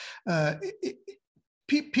sense.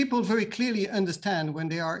 People very clearly understand when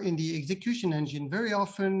they are in the execution engine. Very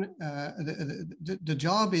often, the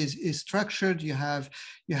job is structured. You have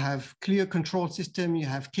clear control system. You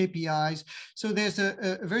have KPIs. So there's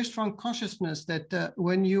a very strong consciousness that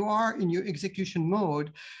when you are in your execution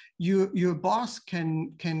mode, your boss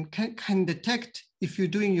can detect if you're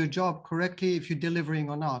doing your job correctly, if you're delivering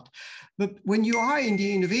or not. But when you are in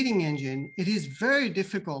the innovating engine, it is very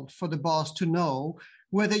difficult for the boss to know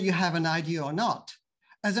whether you have an idea or not.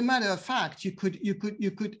 As a matter of fact, you could,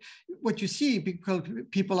 what you see, because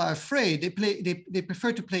people are afraid, they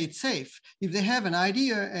prefer to play it safe. If they have an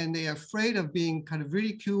idea and they are afraid of being kind of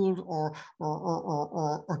ridiculed or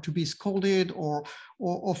to be scolded or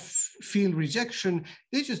feel rejection,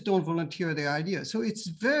 they just don't volunteer their idea. So it's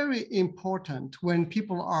very important when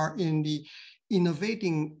people are in the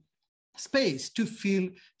innovating space to feel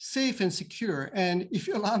safe and secure. And if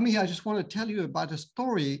you allow me, I just want to tell you about a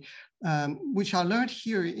story which I learned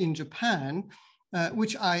here in Japan.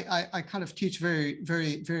 which I kind of teach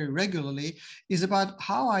very regularly, is about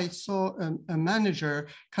how I saw a manager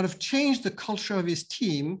kind of change the culture of his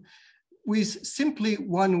team with simply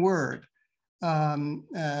one word. And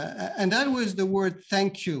that was the word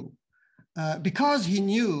thank you. Because he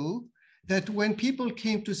knew that when people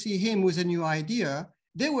came to see him with a new idea,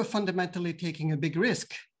 they were fundamentally taking a big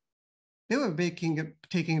risk. They were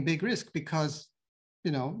taking a big risk because,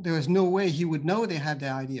 you know, there was no way he would know they had the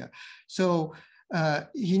idea. So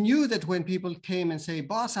he knew that when people came and say,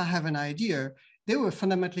 boss, I have an idea, they were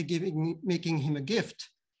fundamentally making him a gift.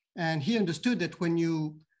 And he understood that when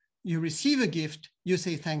you receive a gift, you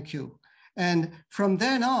say thank you. And from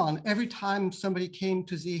then on, every time somebody came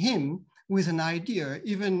to see him with an idea,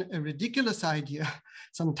 even a ridiculous idea,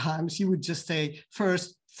 sometimes he would just say,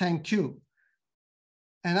 first, thank you.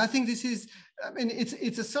 And I think this is, I mean,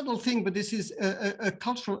 it's a subtle thing, but this is a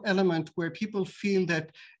cultural element where people feel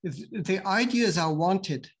that the ideas are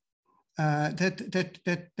wanted,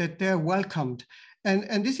 that they're welcomed.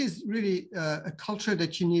 And this is really a culture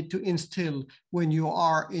that you need to instill when you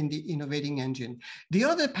are in the innovating engine. The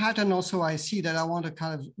other pattern also I see that I want to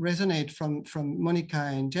kind of resonate from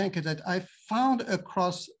Monika and Cenk is that I found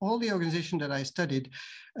across all the organizations that I studied,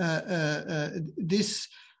 this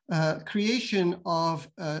creation of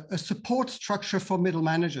a support structure for middle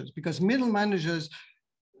managers, because middle managers,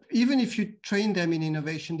 even if you train them in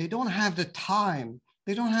innovation, they don't have the time.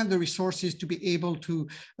 They don't have the resources to be able to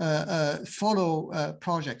follow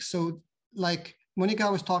projects. So like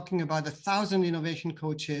Monika was talking about 1,000 innovation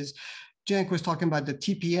coaches, Cenk was talking about the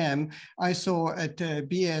TPM. I saw at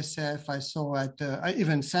BASF, I saw at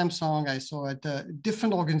even Samsung, I saw at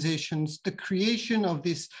different organizations, the creation of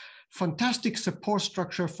this fantastic support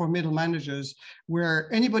structure for middle managers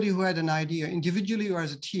where anybody who had an idea, individually or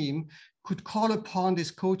as a team, could call upon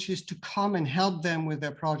these coaches to come and help them with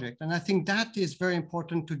their project. And I think that is very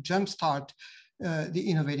important to jumpstart the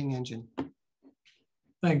innovating engine.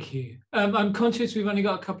 Thank you. I'm conscious we've only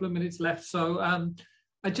got a couple of minutes left. So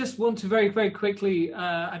I just want to very quickly,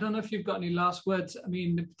 I don't know if you've got any last words. I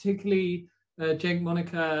mean, particularly Cenk,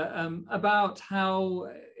 Monika, about how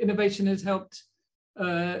innovation has helped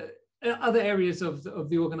other areas of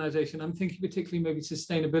the organization. I'm thinking particularly maybe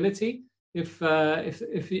sustainability.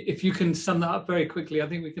 If you can sum that up very quickly, I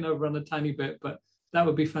think we can overrun a tiny bit, but that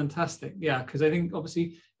would be fantastic. Yeah, because I think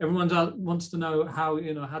obviously everyone wants to know how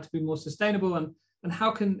to be more sustainable and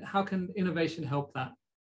how can innovation help that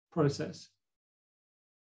process.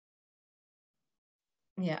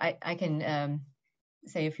 Yeah, I can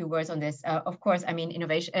say a few words on this. Of course, I mean,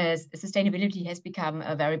 innovation, sustainability has become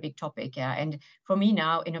a very big topic. Yeah, and for me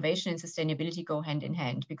now, innovation and sustainability go hand in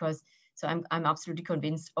hand because. So I'm absolutely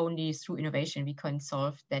convinced only through innovation we can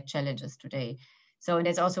solve their challenges today. So and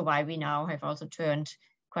that's also why we now have also turned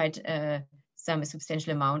quite some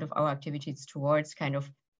substantial amount of our activities towards kind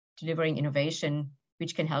of delivering innovation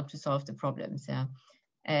which can help to solve the problems. Yeah,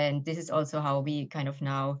 and this is also how we kind of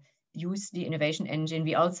now use the innovation engine.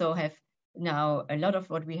 We also have now a lot of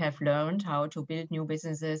what we have learned, how to build new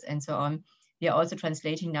businesses and so on. We are also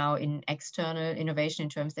translating now in external innovation in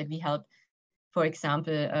terms that we help. For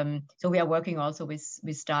example, so we are working also with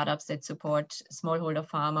startups that support smallholder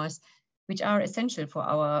farmers, which are essential for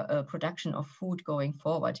our production of food going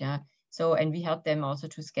forward. Yeah. So, and we help them also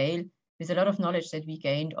to scale with a lot of knowledge that we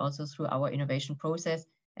gained also through our innovation process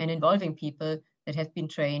and involving people that have been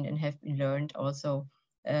trained and have been learned also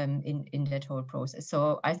in that whole process.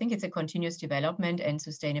 So I think it's a continuous development and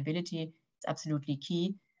sustainability is absolutely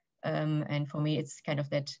key. And for me, it's kind of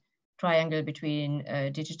that triangle between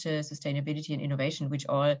digital sustainability and innovation, which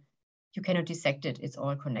all, you cannot dissect it, it's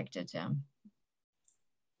all connected. Yeah.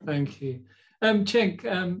 Thank you.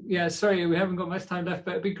 Cenk, yeah, sorry, we haven't got much time left,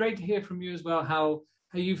 but it'd be great to hear from you as well, how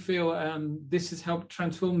you feel this has helped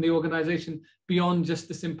transform the organization beyond just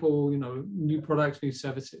the simple, new products, new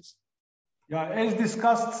services. Yeah, as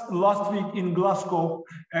discussed last week in Glasgow,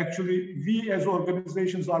 actually, we as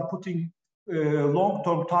organizations are putting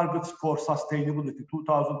long-term targets for sustainability,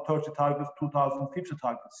 2030 targets, 2050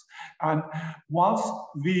 targets. And once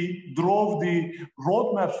we drove the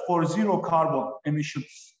roadmaps for zero carbon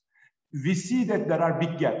emissions, we see that there are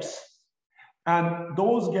big gaps. And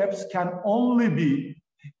those gaps can only be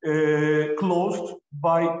closed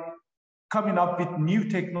by coming up with new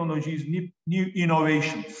technologies, new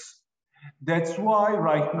innovations. That's why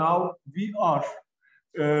right now we are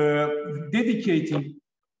dedicating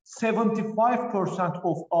 75%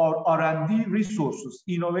 of our R&D resources,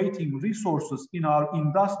 innovating resources in our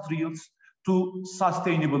industrials to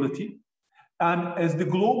sustainability. And as the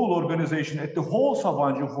global organization at the whole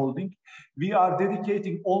Sabancı Holding, we are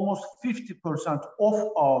dedicating almost 50% of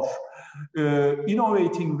our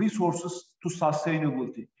innovating resources to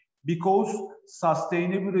sustainability, because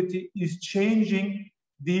sustainability is changing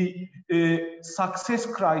the success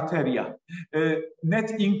criteria.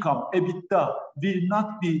 Net income, EBITDA, will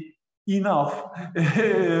not be enough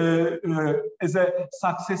as a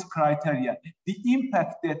success criteria. The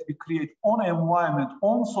impact that we create on environment,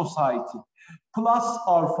 on society, plus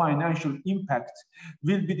our financial impact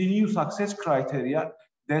will be the new success criteria.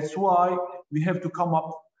 That's why we have to come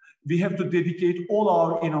up, we have to dedicate all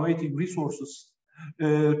our innovative resources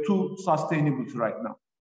to sustainability right now.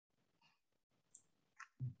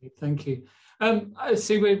 Thank you. I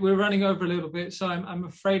see we're running over a little bit, so I'm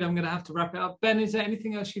afraid I'm going to have to wrap it up. Ben, is there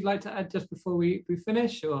anything else you'd like to add just before we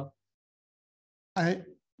finish? Or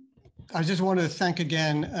I just want to thank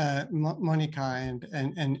again Monika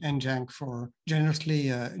and Cenk for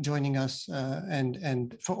generously joining us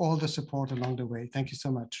and for all the support along the way. Thank you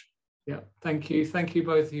so much. Yeah, thank you. Thank you,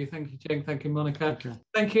 both of you. Thank you, Cenk. Thank you, Monika. Thank you.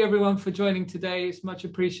 Thank you, everyone, for joining today. It's much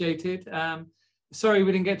appreciated. Sorry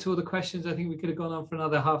we didn't get to all the questions. I think we could have gone on for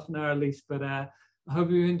another half an hour at least, but I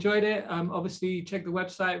hope you enjoyed it. Obviously, check the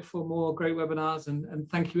website for more great webinars, and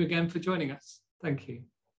thank you again for joining us. Thank you.